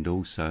 and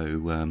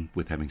also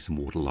with having some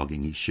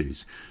waterlogging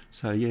issues.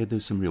 So yeah,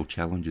 there's some real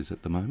challenges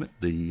at the moment.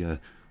 The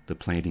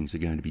plantings are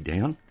going to be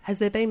down. Has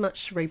there been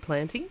much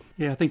replanting?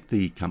 Yeah, I think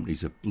the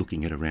companies are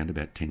looking at around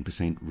about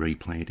 10%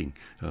 replanting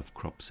of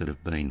crops that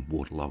have been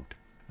waterlogged.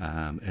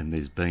 And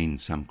there's been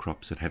some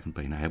crops that haven't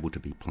been able to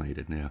be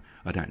planted. Now,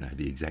 I don't know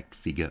the exact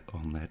figure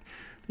on that.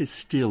 There's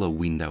still a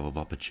window of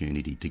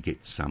opportunity to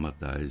get some of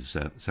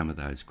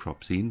those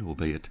crops in,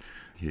 albeit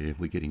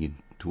we're getting in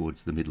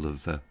towards the middle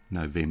of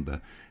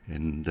November,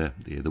 and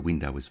the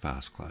window is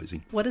fast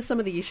closing. What are some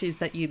of the issues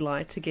that you'd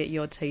like to get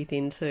your teeth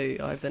into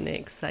over the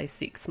next, say,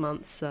 6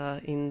 months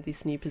in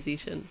this new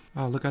position?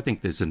 Oh, look, I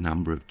think there's a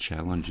number of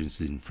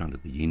challenges in front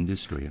of the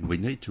industry, and we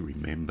need to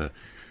remember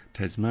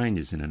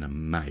Tasmania's in an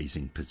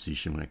amazing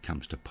position when it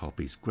comes to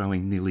poppies,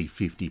 growing nearly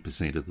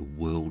 50% of the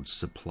world's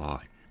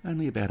supply.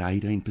 Only about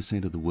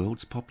 18% of the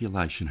world's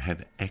population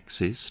have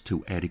access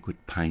to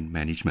adequate pain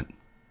management.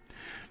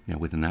 Now,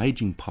 with an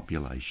ageing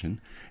population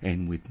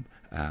and with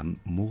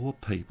more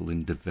people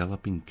in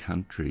developing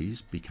countries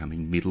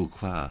becoming middle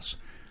class,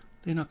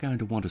 they're not going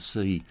to want to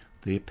see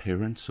their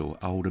parents or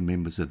older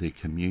members of their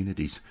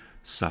communities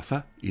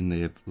suffer in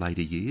their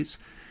later years.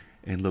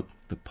 And look,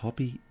 the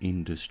poppy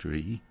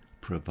industry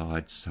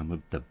provides some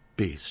of the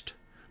best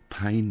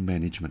pain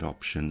management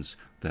options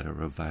that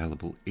are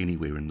available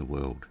anywhere in the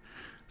world.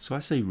 So I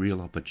see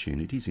real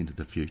opportunities into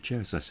the future,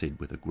 as I said,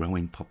 with a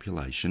growing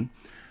population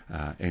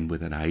and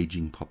with an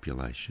ageing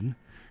population.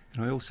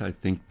 And I also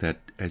think that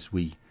as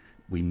we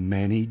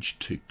manage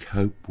to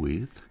cope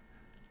with,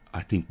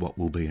 I think, what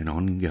will be an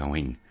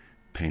ongoing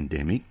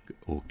pandemic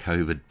or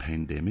COVID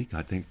pandemic,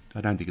 I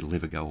don't think it'll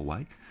ever go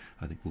away.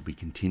 I think we'll be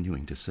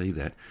continuing to see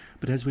that.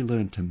 But as we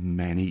learn to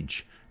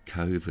manage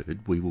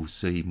COVID, we will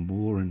see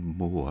more and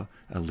more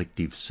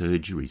elective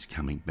surgeries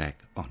coming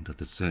back onto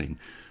the scene.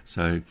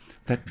 So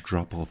that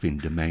drop-off in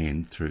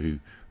demand through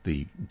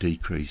the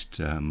decreased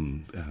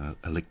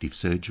elective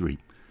surgery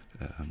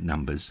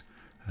numbers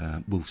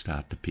will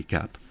start to pick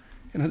up.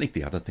 And I think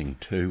the other thing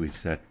too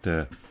is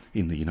that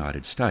in the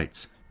United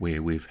States,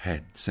 where we've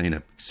seen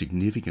a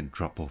significant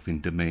drop-off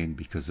in demand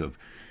because of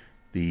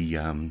the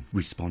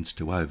response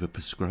to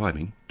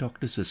overprescribing,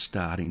 doctors are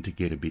starting to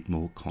get a bit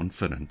more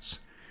confidence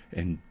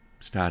and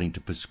starting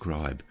to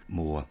prescribe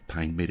more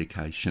pain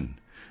medication.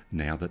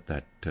 Now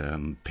that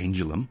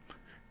pendulum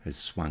has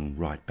swung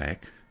right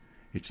back,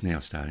 it's now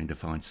starting to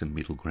find some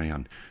middle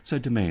ground. So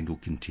demand will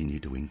continue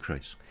to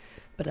increase.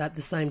 But at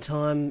the same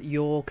time,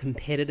 your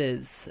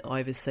competitors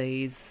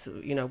overseas,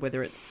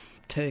 whether it's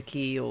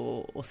Turkey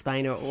or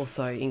Spain, are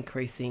also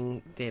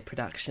increasing their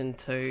production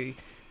too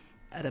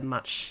at a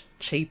much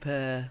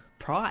cheaper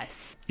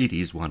price. It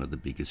is one of the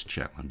biggest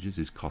challenges,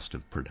 is cost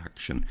of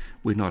production.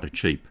 We're not a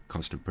cheap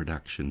cost of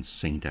production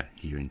centre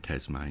here in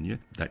Tasmania.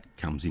 That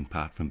comes in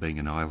part from being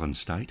an island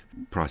state.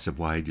 Price of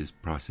wages,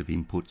 price of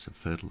inputs, of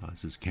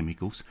fertilisers,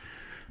 chemicals.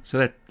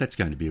 So that's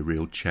going to be a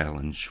real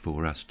challenge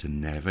for us to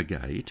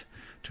navigate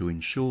to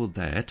ensure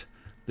that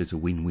there's a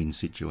win-win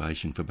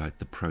situation for both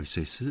the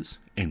processors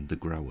and the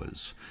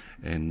growers,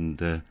 and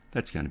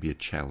that's going to be a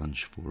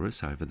challenge for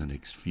us over the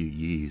next few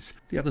years.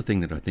 The other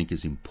thing that I think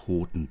is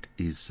important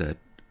is that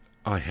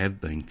I have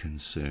been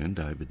concerned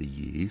over the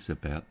years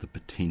about the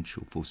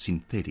potential for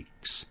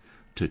synthetics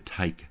to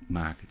take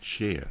market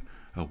share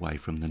away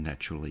from the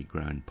naturally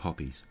grown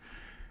poppies.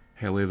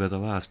 However, the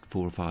last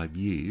 4 or 5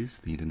 years,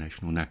 the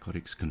International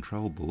Narcotics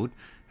Control Board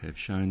have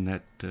shown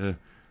that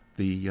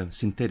the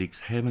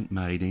synthetics haven't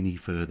made any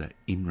further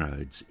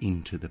inroads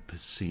into the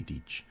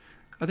percentage.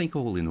 I think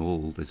all in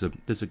all, there's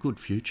a good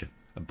future,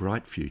 a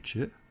bright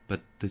future,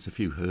 but there's a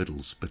few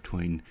hurdles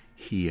between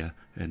here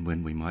and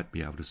when we might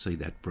be able to see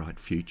that bright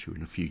future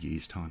in a few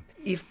years' time.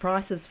 If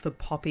prices for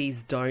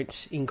poppies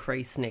don't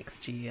increase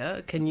next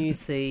year, can you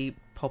see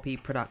poppy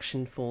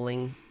production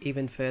falling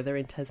even further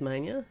in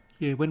Tasmania?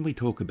 Yeah, when we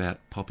talk about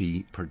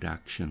poppy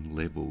production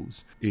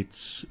levels,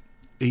 it's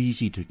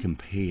easy to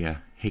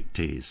compare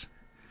hectares.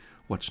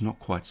 What's not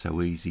quite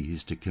so easy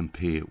is to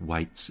compare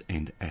weights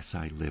and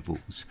assay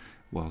levels.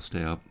 Whilst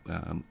our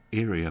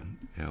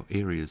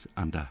areas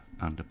under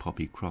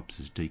poppy crops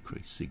has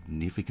decreased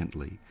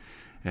significantly,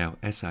 our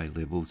assay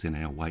levels and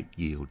our weight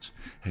yields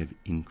have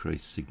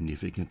increased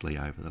significantly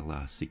over the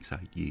last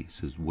 6-8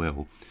 years as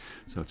well.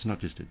 So it's not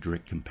just a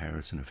direct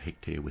comparison of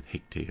hectare with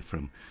hectare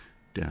from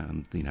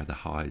the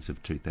highs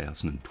of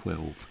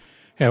 2012.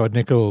 Howard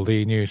Nicol,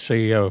 the new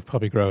CEO of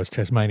Poppy Growers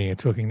Tasmania,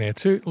 talking there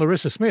to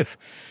Larissa Smith.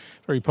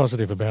 Very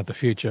positive about the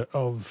future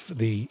of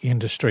the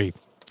industry.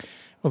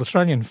 Well,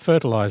 Australian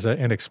fertiliser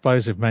and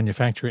explosive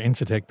manufacturer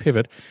Incitec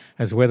Pivot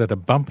has weathered a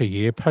bumper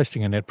year,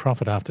 posting a net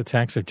profit after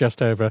tax of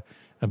just over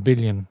 $1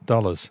 billion.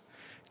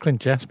 Clint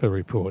Jasper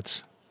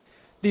reports.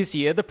 This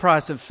year, the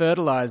price of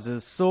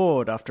fertilisers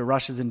soared after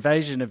Russia's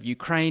invasion of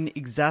Ukraine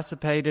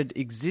exacerbated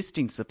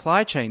existing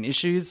supply chain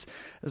issues,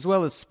 as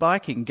well as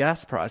spiking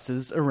gas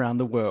prices around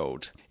the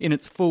world. In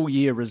its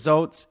full-year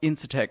results,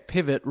 Incitec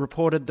Pivot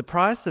reported the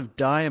price of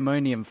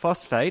diammonium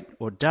phosphate,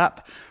 or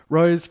DAP,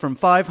 rose from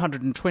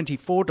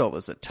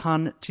 $524 a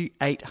tonne to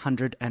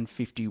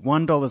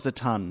 $851 a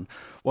tonne,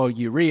 while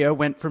urea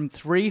went from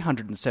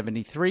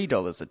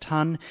 $373 a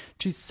tonne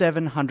to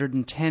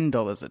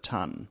 $710 a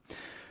tonne.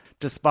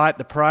 Despite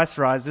the price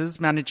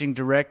rises, Managing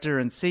Director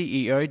and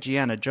CEO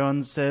Gianna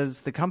Johns says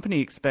the company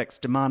expects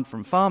demand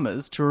from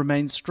farmers to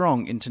remain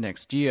strong into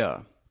next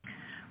year.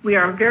 We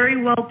are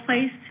very well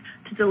placed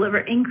to deliver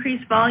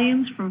increased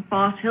volumes from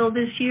Phos Hill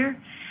this year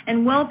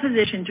and well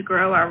positioned to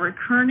grow our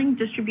recurring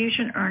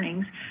distribution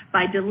earnings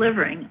by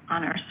delivering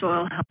on our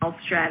soil health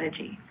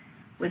strategy,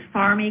 with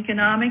farm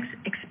economics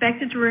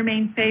expected to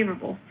remain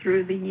favourable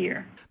through the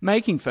year.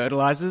 Making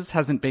fertilisers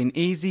hasn't been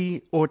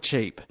easy or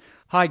cheap.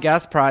 High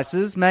gas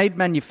prices made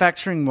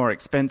manufacturing more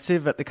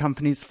expensive at the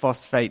company's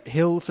Phosphate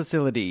Hill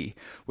facility,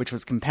 which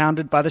was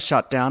compounded by the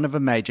shutdown of a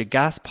major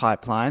gas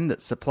pipeline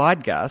that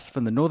supplied gas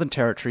from the Northern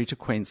Territory to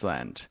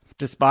Queensland.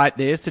 Despite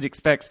this, it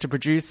expects to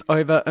produce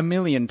over 1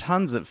 million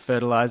tonnes of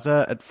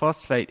fertiliser at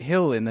Phosphate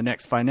Hill in the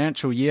next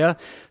financial year,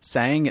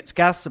 saying its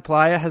gas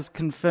supplier has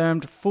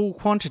confirmed full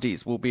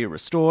quantities will be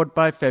restored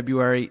by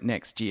February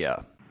next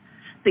year.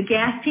 The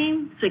gas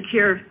team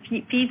secured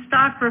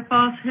feedstock for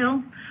Phos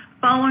Hill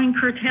following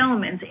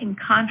curtailments in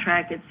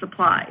contracted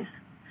supplies.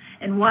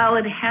 And while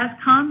it has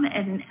come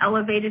at an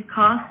elevated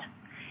cost,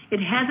 it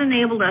has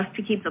enabled us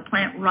to keep the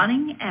plant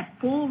running at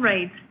full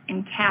rates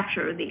and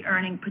capture the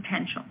earning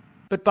potential.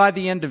 But by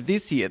the end of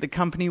this year, the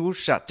company will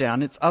shut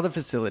down its other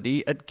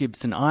facility at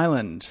Gibson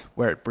Island,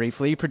 where it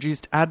briefly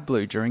produced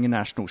AdBlue during a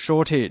national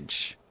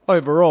shortage.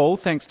 Overall,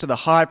 thanks to the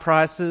high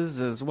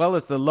prices as well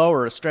as the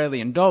lower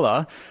Australian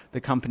dollar,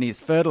 the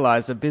company's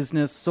fertiliser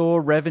business saw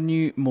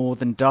revenue more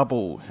than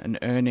double and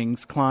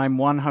earnings climb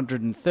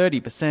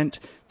 130%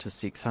 to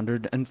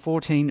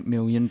 $614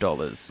 million.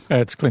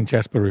 It's Clint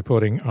Jasper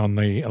reporting on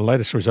the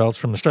latest results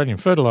from Australian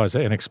fertiliser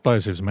and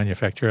explosives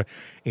manufacturer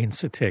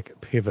Incitec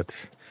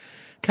Pivot.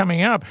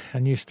 Coming up, a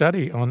new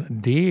study on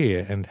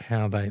deer and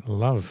how they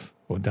love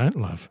or don't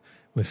love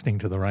listening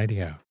to the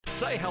radio.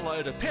 Say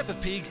hello to Peppa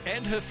Pig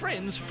and her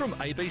friends from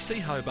ABC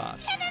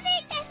Hobart. Peppa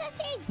Pig, Peppa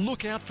Pig.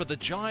 Look out for the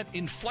giant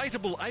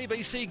inflatable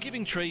ABC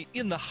giving tree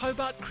in the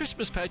Hobart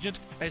Christmas pageant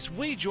as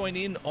we join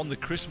in on the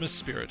Christmas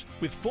spirit.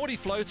 With 40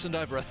 floats and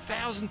over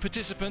 1,000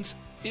 participants,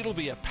 it'll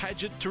be a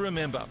pageant to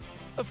remember.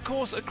 Of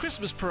course, a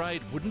Christmas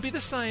parade wouldn't be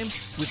the same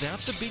without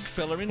the big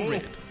fella in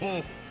red.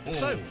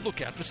 So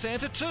look out for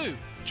Santa too.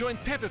 Join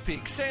Peppa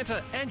Pig,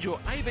 Santa and your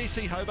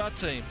ABC Hobart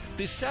team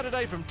this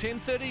Saturday from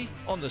 10:30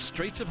 on the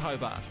streets of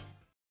Hobart.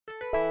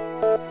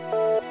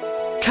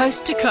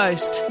 Coast to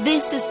coast,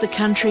 this is the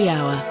Country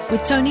Hour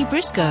with Tony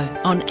Briscoe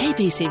on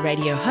ABC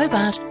Radio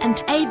Hobart and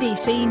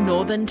ABC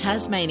Northern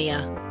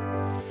Tasmania.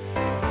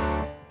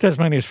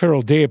 Tasmania's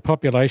feral deer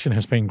population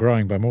has been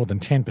growing by more than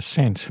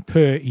 10%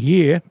 per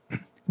year.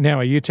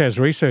 Now a UTAS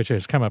researcher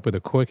has come up with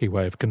a quirky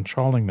way of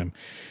controlling them,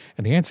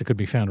 and the answer could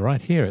be found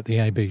right here at the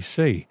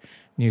ABC.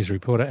 News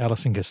reporter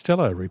Alison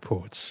Costello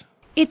reports.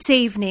 It's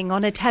evening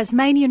on a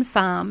Tasmanian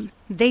farm.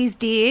 These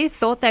deer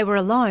thought they were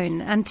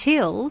alone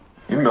until...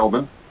 In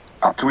Melbourne,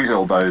 up to his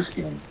elbows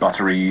in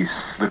buttery,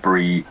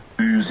 slippery,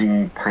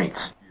 oozing paint.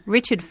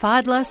 Richard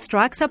Feidler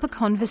strikes up a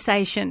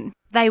conversation.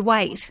 They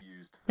wait.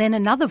 Then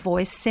another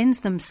voice sends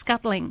them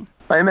scuttling.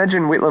 I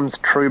imagine Whitlam's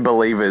true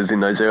believers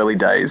in those early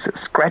days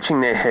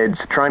scratching their heads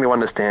trying to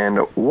understand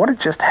what had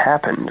just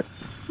happened.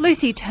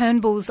 Lucy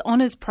Turnbull's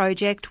honours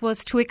project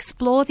was to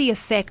explore the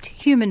effect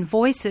human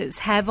voices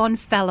have on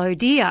fallow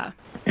deer.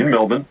 In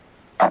Melbourne,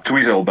 up to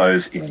his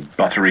elbows in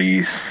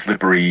buttery,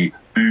 slippery,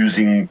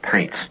 oozing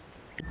paint.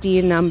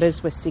 Deer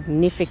numbers were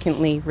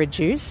significantly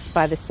reduced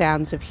by the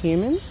sounds of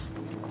humans.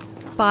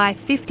 By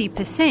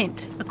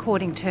 50%,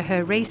 according to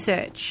her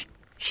research.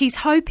 She's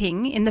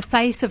hoping, in the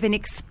face of an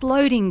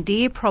exploding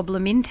deer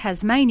problem in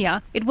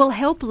Tasmania, it will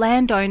help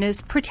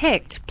landowners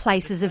protect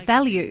places of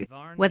value,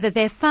 whether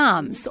they're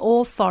farms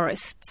or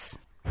forests.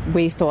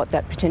 We thought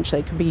that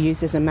potentially it could be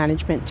used as a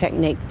management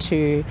technique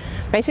to,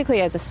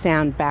 basically as a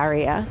sound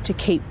barrier to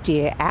keep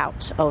deer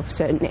out of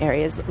certain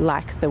areas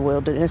like the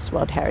Wilderness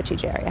World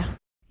Heritage Area.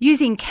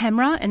 Using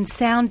camera and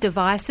sound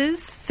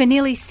devices, for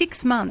nearly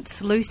 6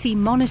 months, Lucy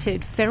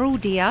monitored feral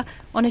deer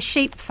on a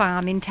sheep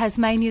farm in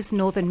Tasmania's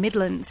Northern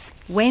Midlands.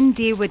 When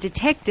deer were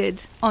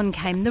detected, on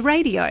came the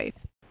radio.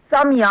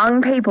 Some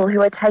young people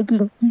who are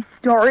taking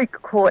historic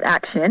court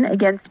action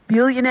against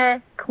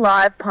billionaire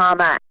Clive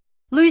Palmer.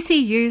 Lucy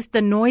used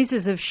the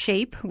noises of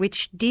sheep,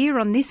 which deer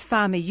on this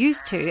farm are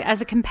used to,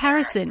 as a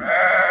comparison.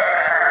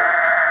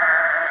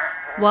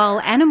 While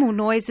animal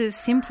noises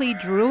simply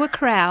drew a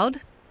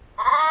crowd,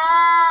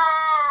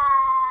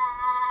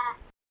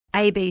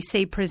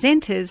 ABC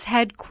presenters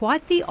had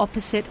quite the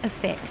opposite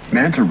effect.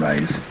 Manta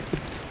rays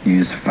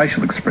use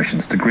facial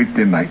expressions to greet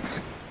their mates.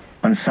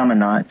 On summer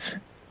nights,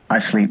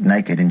 I sleep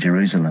naked in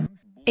Jerusalem.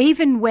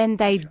 Even when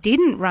they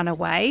didn't run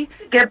away,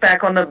 Get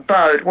back on the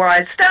boat where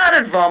I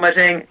started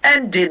vomiting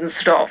and didn't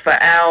stop for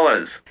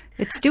hours.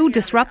 it still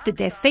disrupted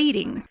their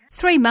feeding.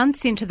 3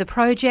 months into the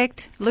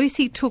project,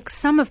 Lucy took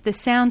some of the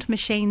sound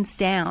machines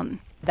down.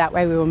 That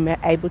way we were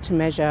able to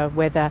measure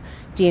whether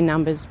deer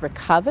numbers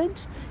recovered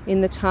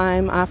in the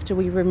time after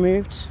we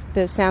removed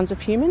the sounds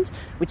of humans,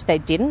 which they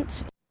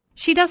didn't.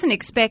 She doesn't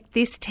expect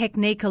this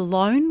technique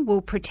alone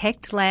will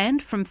protect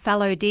land from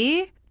fallow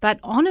deer, but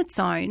on its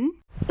own,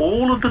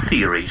 All of the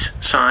theories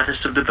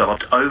scientists have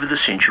developed over the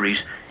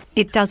centuries,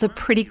 it does a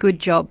pretty good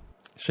job.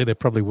 See, they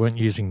probably weren't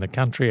using the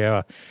country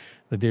hour.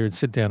 The deer would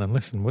sit down and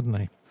listen, wouldn't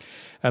they?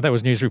 That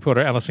was news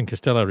reporter Alison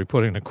Costello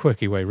reporting in a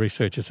quirky way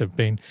researchers have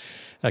been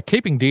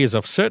keeping deers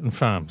off certain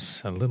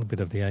farms. A little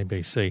bit of the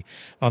ABC.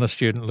 Honour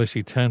student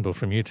Lucy Turnbull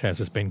from UTAS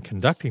has been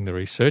conducting the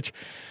research,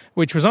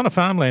 which was on a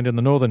farmland in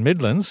the Northern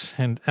Midlands,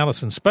 and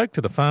Alison spoke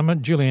to the farmer,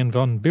 Julian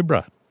von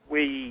Bibra.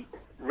 We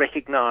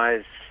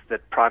recognise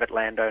that private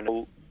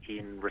landowners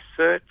in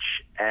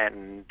research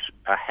and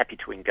are happy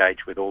to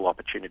engage with all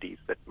opportunities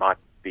that might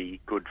be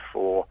good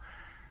for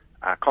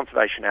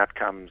conservation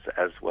outcomes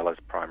as well as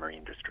primary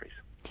industries.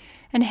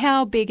 And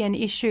how big an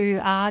issue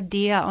are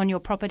deer on your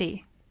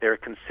property? They're a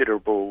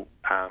considerable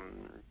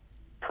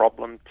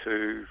problem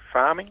to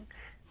farming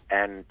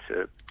and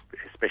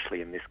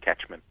especially in this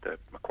catchment, the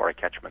Macquarie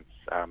catchment's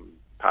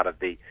part of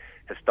the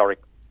historic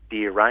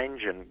deer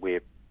range, and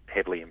we're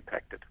heavily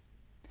impacted.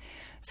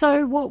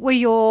 So what were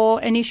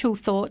your initial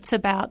thoughts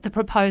about the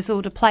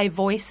proposal to play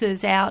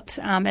voices out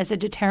as a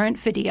deterrent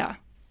for deer?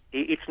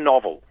 It's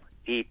novel.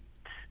 It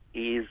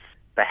is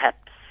perhaps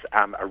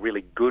a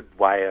really good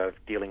way of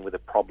dealing with a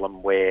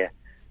problem where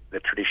the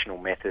traditional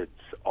methods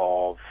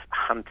of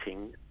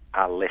hunting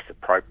are less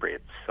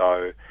appropriate.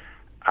 So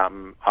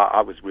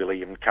I was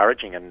really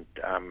encouraging and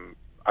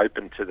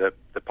open to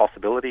the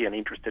possibility and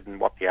interested in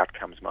what the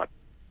outcomes might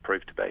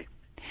prove to be.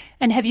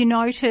 And have you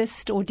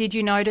noticed, or did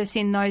you notice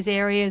in those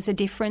areas, a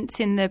difference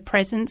in the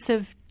presence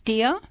of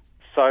deer?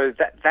 So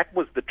that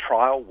was the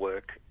trial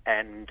work,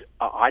 and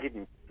I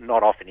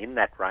not often in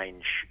that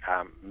range,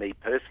 me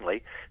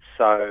personally.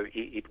 So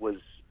it was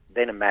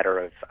then a matter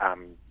of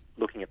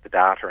looking at the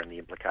data and the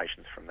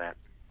implications from that.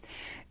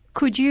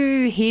 Could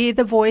you hear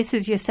the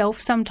voices yourself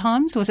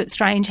sometimes? Was it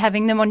strange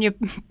having them on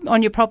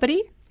your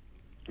property?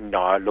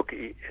 No, look,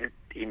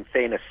 in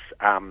fairness,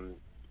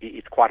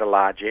 it's quite a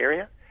large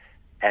area,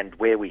 and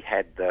where we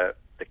had the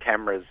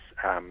cameras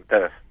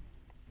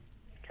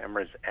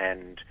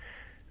and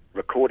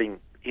recording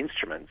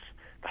instruments,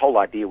 the whole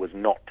idea was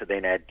not to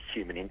then add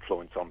human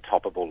influence on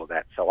top of all of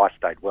that. So I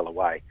stayed well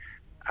away.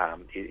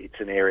 It's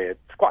an area,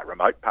 it's quite a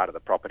remote part of the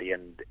property,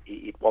 and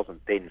it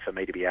wasn't then for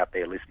me to be out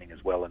there listening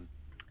as well and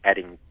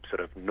adding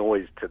sort of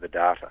noise to the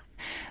data.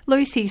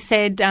 Lucy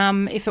said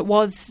if it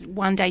was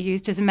one day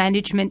used as a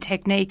management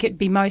technique, it'd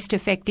be most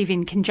effective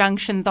in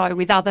conjunction, though,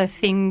 with other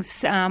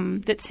things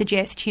that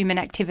suggest human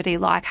activity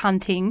like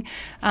hunting.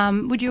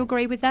 Would you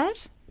agree with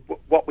that?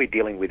 What we're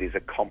dealing with is a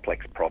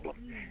complex problem,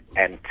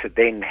 and to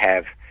then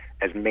have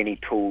as many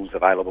tools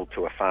available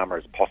to a farmer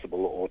as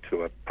possible or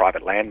to a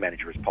private land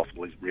manager as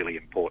possible is really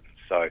important.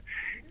 So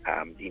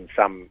in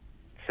some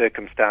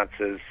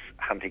circumstances,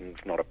 hunting's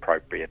not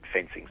appropriate,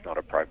 fencing's not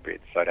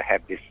appropriate. So to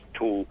have this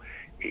tool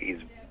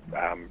is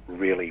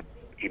really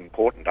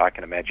important. I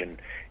can imagine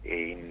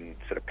in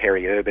sort of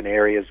peri-urban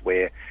areas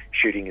where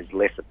shooting is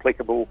less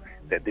applicable,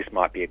 that this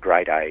might be a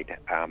great aid.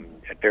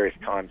 At various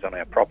times on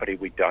our property,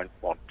 we don't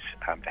want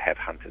to have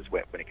hunters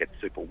when it gets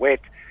super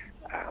wet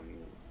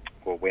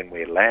or when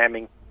we're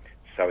lambing,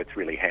 so it's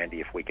really handy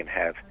if we can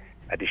have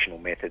additional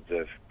methods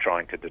of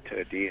trying to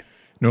deter deer.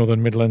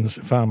 Northern Midlands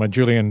farmer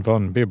Julian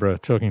von Bibra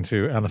talking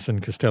to Alison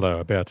Costello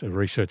about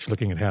research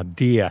looking at how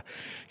deer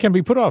can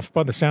be put off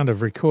by the sound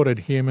of recorded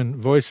human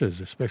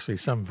voices, especially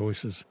some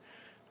voices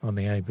on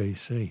the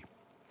ABC.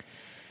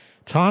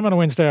 Time on a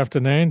Wednesday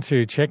afternoon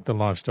to check the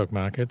livestock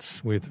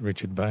markets with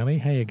Richard Bailey.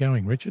 How are you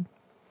going, Richard?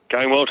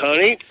 Going well,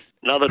 Tony.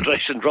 Another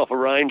decent drop of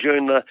rain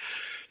during the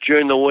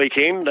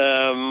weekend.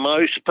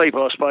 Most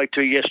people I spoke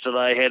to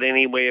yesterday had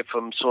anywhere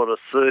from sort of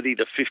 30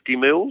 to 50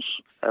 mils,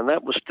 and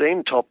that was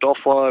then topped off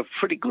by a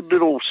pretty good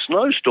little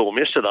snowstorm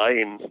yesterday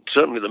in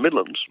certainly the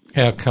Midlands.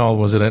 How cold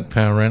was it at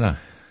Parana?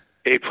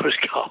 It was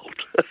cold.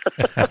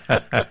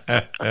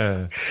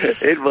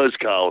 It was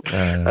cold.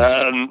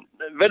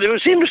 But it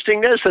was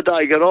interesting as the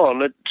day got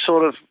on. It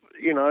sort of,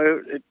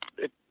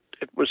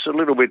 it was a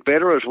little bit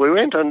better as we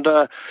went, and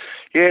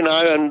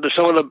and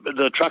some of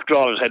the truck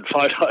drivers had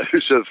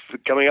photos of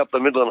coming up the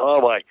Midland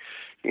Highway,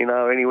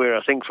 anywhere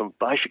I think from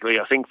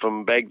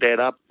Baghdad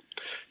up,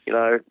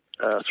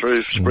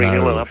 through Spring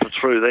Hill and up and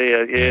through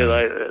there.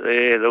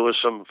 There was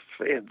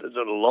there's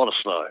a lot of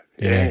snow.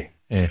 Yeah.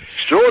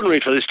 Extraordinary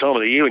for this time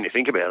of the year when you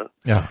think about it.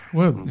 Yeah,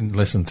 well,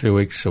 less than 2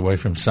 weeks away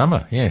from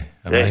summer. Yeah,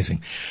 amazing.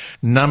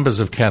 Yeah. Numbers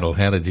of cattle,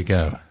 how did you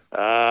go?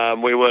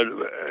 We were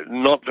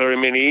not very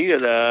many.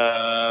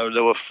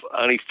 There were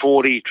only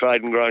 40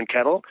 trade and grown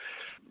cattle.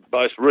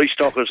 Both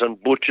restockers and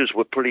butchers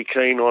were pretty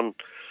keen on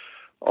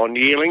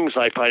yearlings.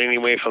 They paid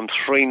anywhere from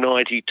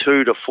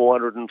 $3.92 to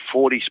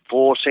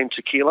 444 cents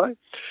a kilo.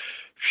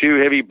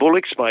 Few heavy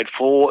bullocks made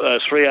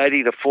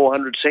 $3.80 to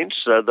 400 cents.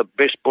 The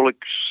best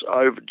bullocks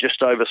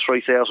just over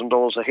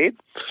 $3,000 a head.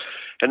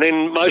 And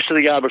then most of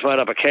the yard was made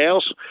up of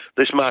cows.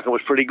 This market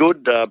was pretty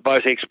good.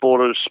 Both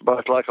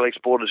local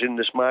exporters in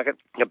this market.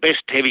 The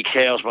best heavy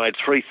cows made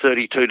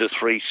 $3.32 to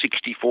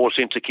 3.64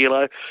 cents a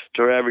kilo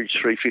to average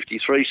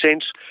 3.53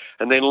 cents.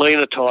 And then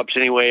leaner types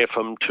anywhere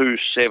from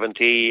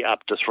 $2.70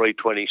 up to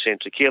 3.20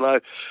 cents a kilo.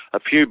 A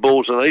few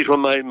bulls, and these were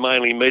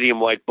mainly medium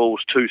weight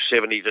bulls,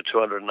 $2.70 to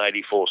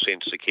 284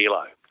 cents a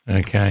kilo.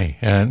 Okay.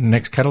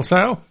 Next cattle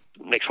sale?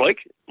 Next week,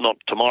 not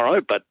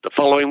tomorrow, but the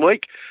following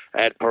week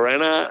at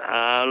Parana.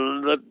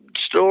 The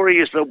story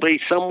is there'll be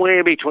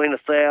somewhere between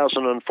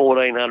 1,000 and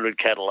 1,400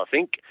 cattle, I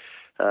think.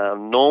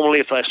 Normally,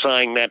 if they're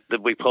saying that,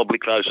 they'll be probably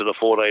closer to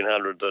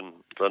 1,400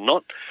 than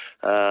not.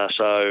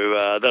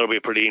 So that'll be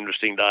a pretty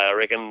interesting day, I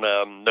reckon.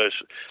 There's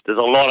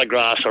a lot of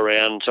grass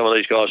around. Some of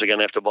these guys are going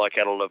to have to buy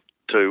cattle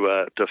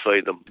to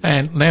feed them.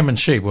 And lamb and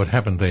sheep, what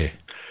happened there?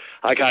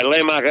 Okay,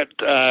 lamb market,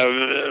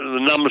 the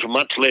numbers were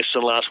much less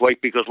than last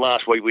week because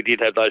last week we did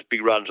have those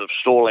big runs of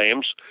store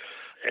lambs.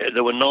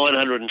 There were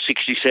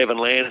 967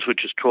 lambs,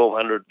 which is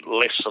 1,200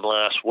 less than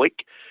last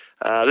week.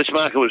 This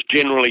market was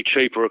generally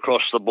cheaper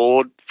across the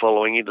board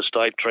following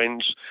interstate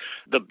trends.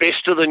 The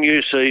best of the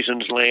new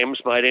season's lambs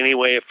made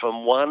anywhere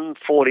from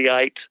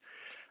 $148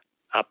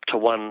 up to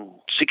 $160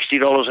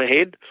 a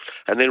head,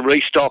 and then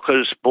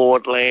restockers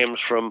bought lambs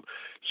from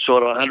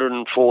sort of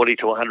 $140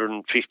 to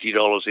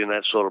 $150 in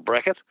that sort of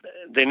bracket.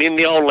 Then in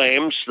the old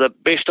lambs, the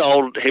best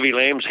old heavy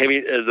lambs,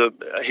 the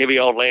heavy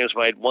old lambs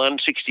made $164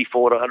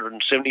 to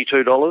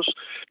 $172,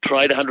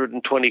 trade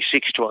 $126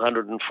 to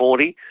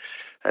 $140,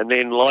 and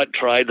then light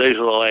trade, these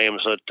are the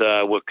lambs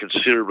that were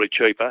considerably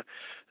cheaper,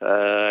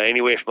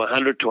 anywhere from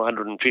 $100 to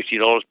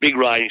 $150. Big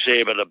range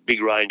there, but a big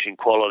range in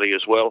quality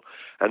as well.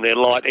 And then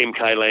light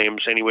MK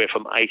lambs anywhere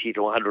from $80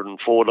 to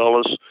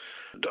 $104.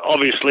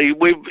 Obviously,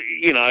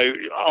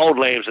 old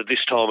lambs at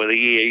this time of the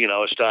year,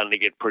 are starting to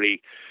get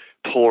pretty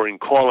poor in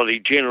quality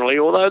generally,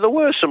 although there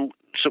were some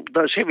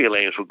those heavier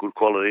lambs were good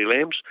quality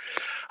lambs.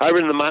 Over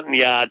in the mutton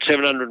yard,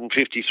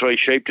 753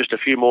 sheep, just a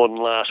few more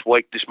than last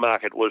week. This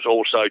market was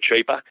also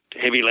cheaper.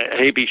 Heavy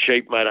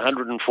sheep made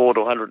 $104 to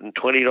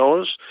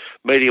 $120,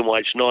 medium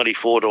weights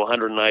 $94 to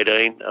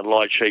 $118, and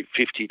light sheep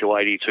 $50 to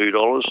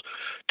 $82.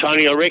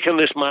 Tony, I reckon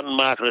this mutton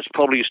market is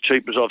probably as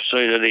cheap as I've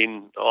seen it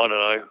in,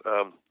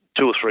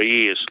 2 or 3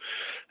 years.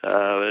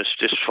 It's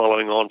just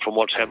following on from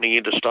what's happening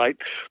interstate.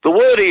 The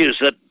word is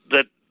that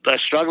they're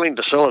struggling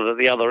to sell it at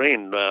the other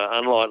end,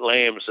 unlike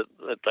lambs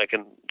that they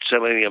can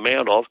sell any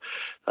amount of.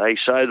 They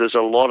say there's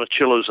a lot of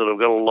chillers that have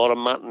got a lot of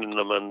mutton in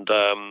them, and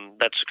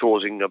that's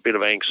causing a bit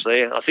of angst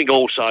there. I think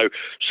also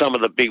some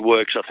of the big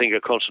works, I think, are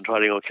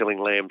concentrating on killing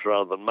lambs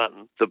rather than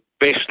mutton. The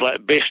best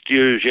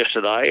ewes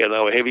yesterday, and they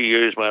were heavy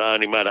ewes,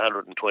 only made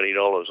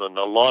 $120, and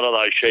a lot of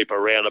those sheep are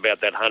around about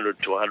that $100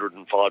 to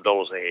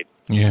 $105 a head.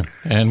 Yeah,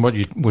 and what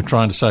you were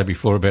trying to say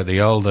before about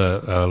the older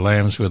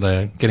lambs, were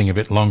they getting a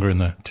bit longer in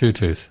the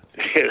two-tooth?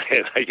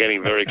 They're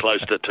getting very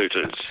close to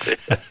two-tooths.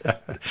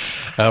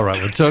 All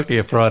right, we'll talk to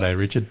you Friday,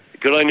 Richard.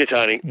 Good on you,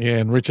 Tony. Yeah,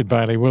 and Richard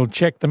Bailey will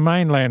check the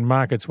mainland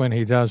markets when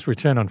he does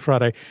return on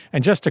Friday.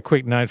 And just a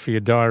quick note for your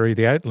diary,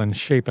 the Oatlands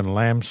Sheep and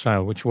Lamb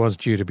Sale, which was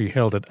due to be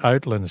held at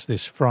Oatlands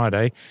this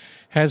Friday,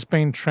 has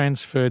been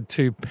transferred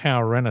to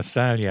Powrena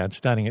Sale Yard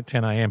starting at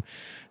 10 a.m.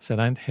 So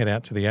don't head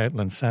out to the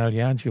Oatlands Sale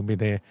Yards. You'll be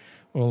there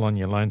all on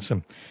your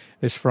lonesome.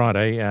 This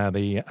Friday,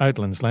 the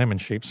Oatlands Lamb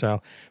and Sheep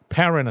Sale,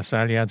 Powrena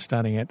Sale Yard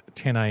starting at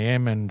 10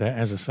 a.m. And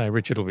as I say,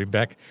 Richard will be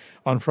back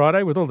on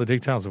Friday with all the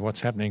details of what's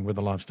happening with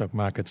the livestock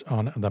markets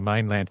on the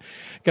mainland.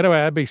 Go to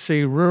our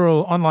ABC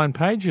Rural online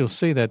page. You'll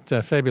see that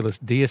fabulous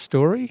deer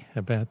story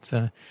about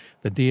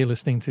the deer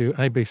listening to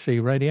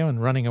ABC radio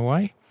and running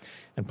away,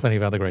 and plenty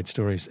of other great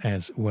stories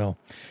as well.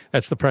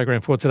 That's the program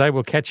for today.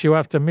 We'll catch you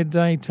after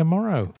midday tomorrow.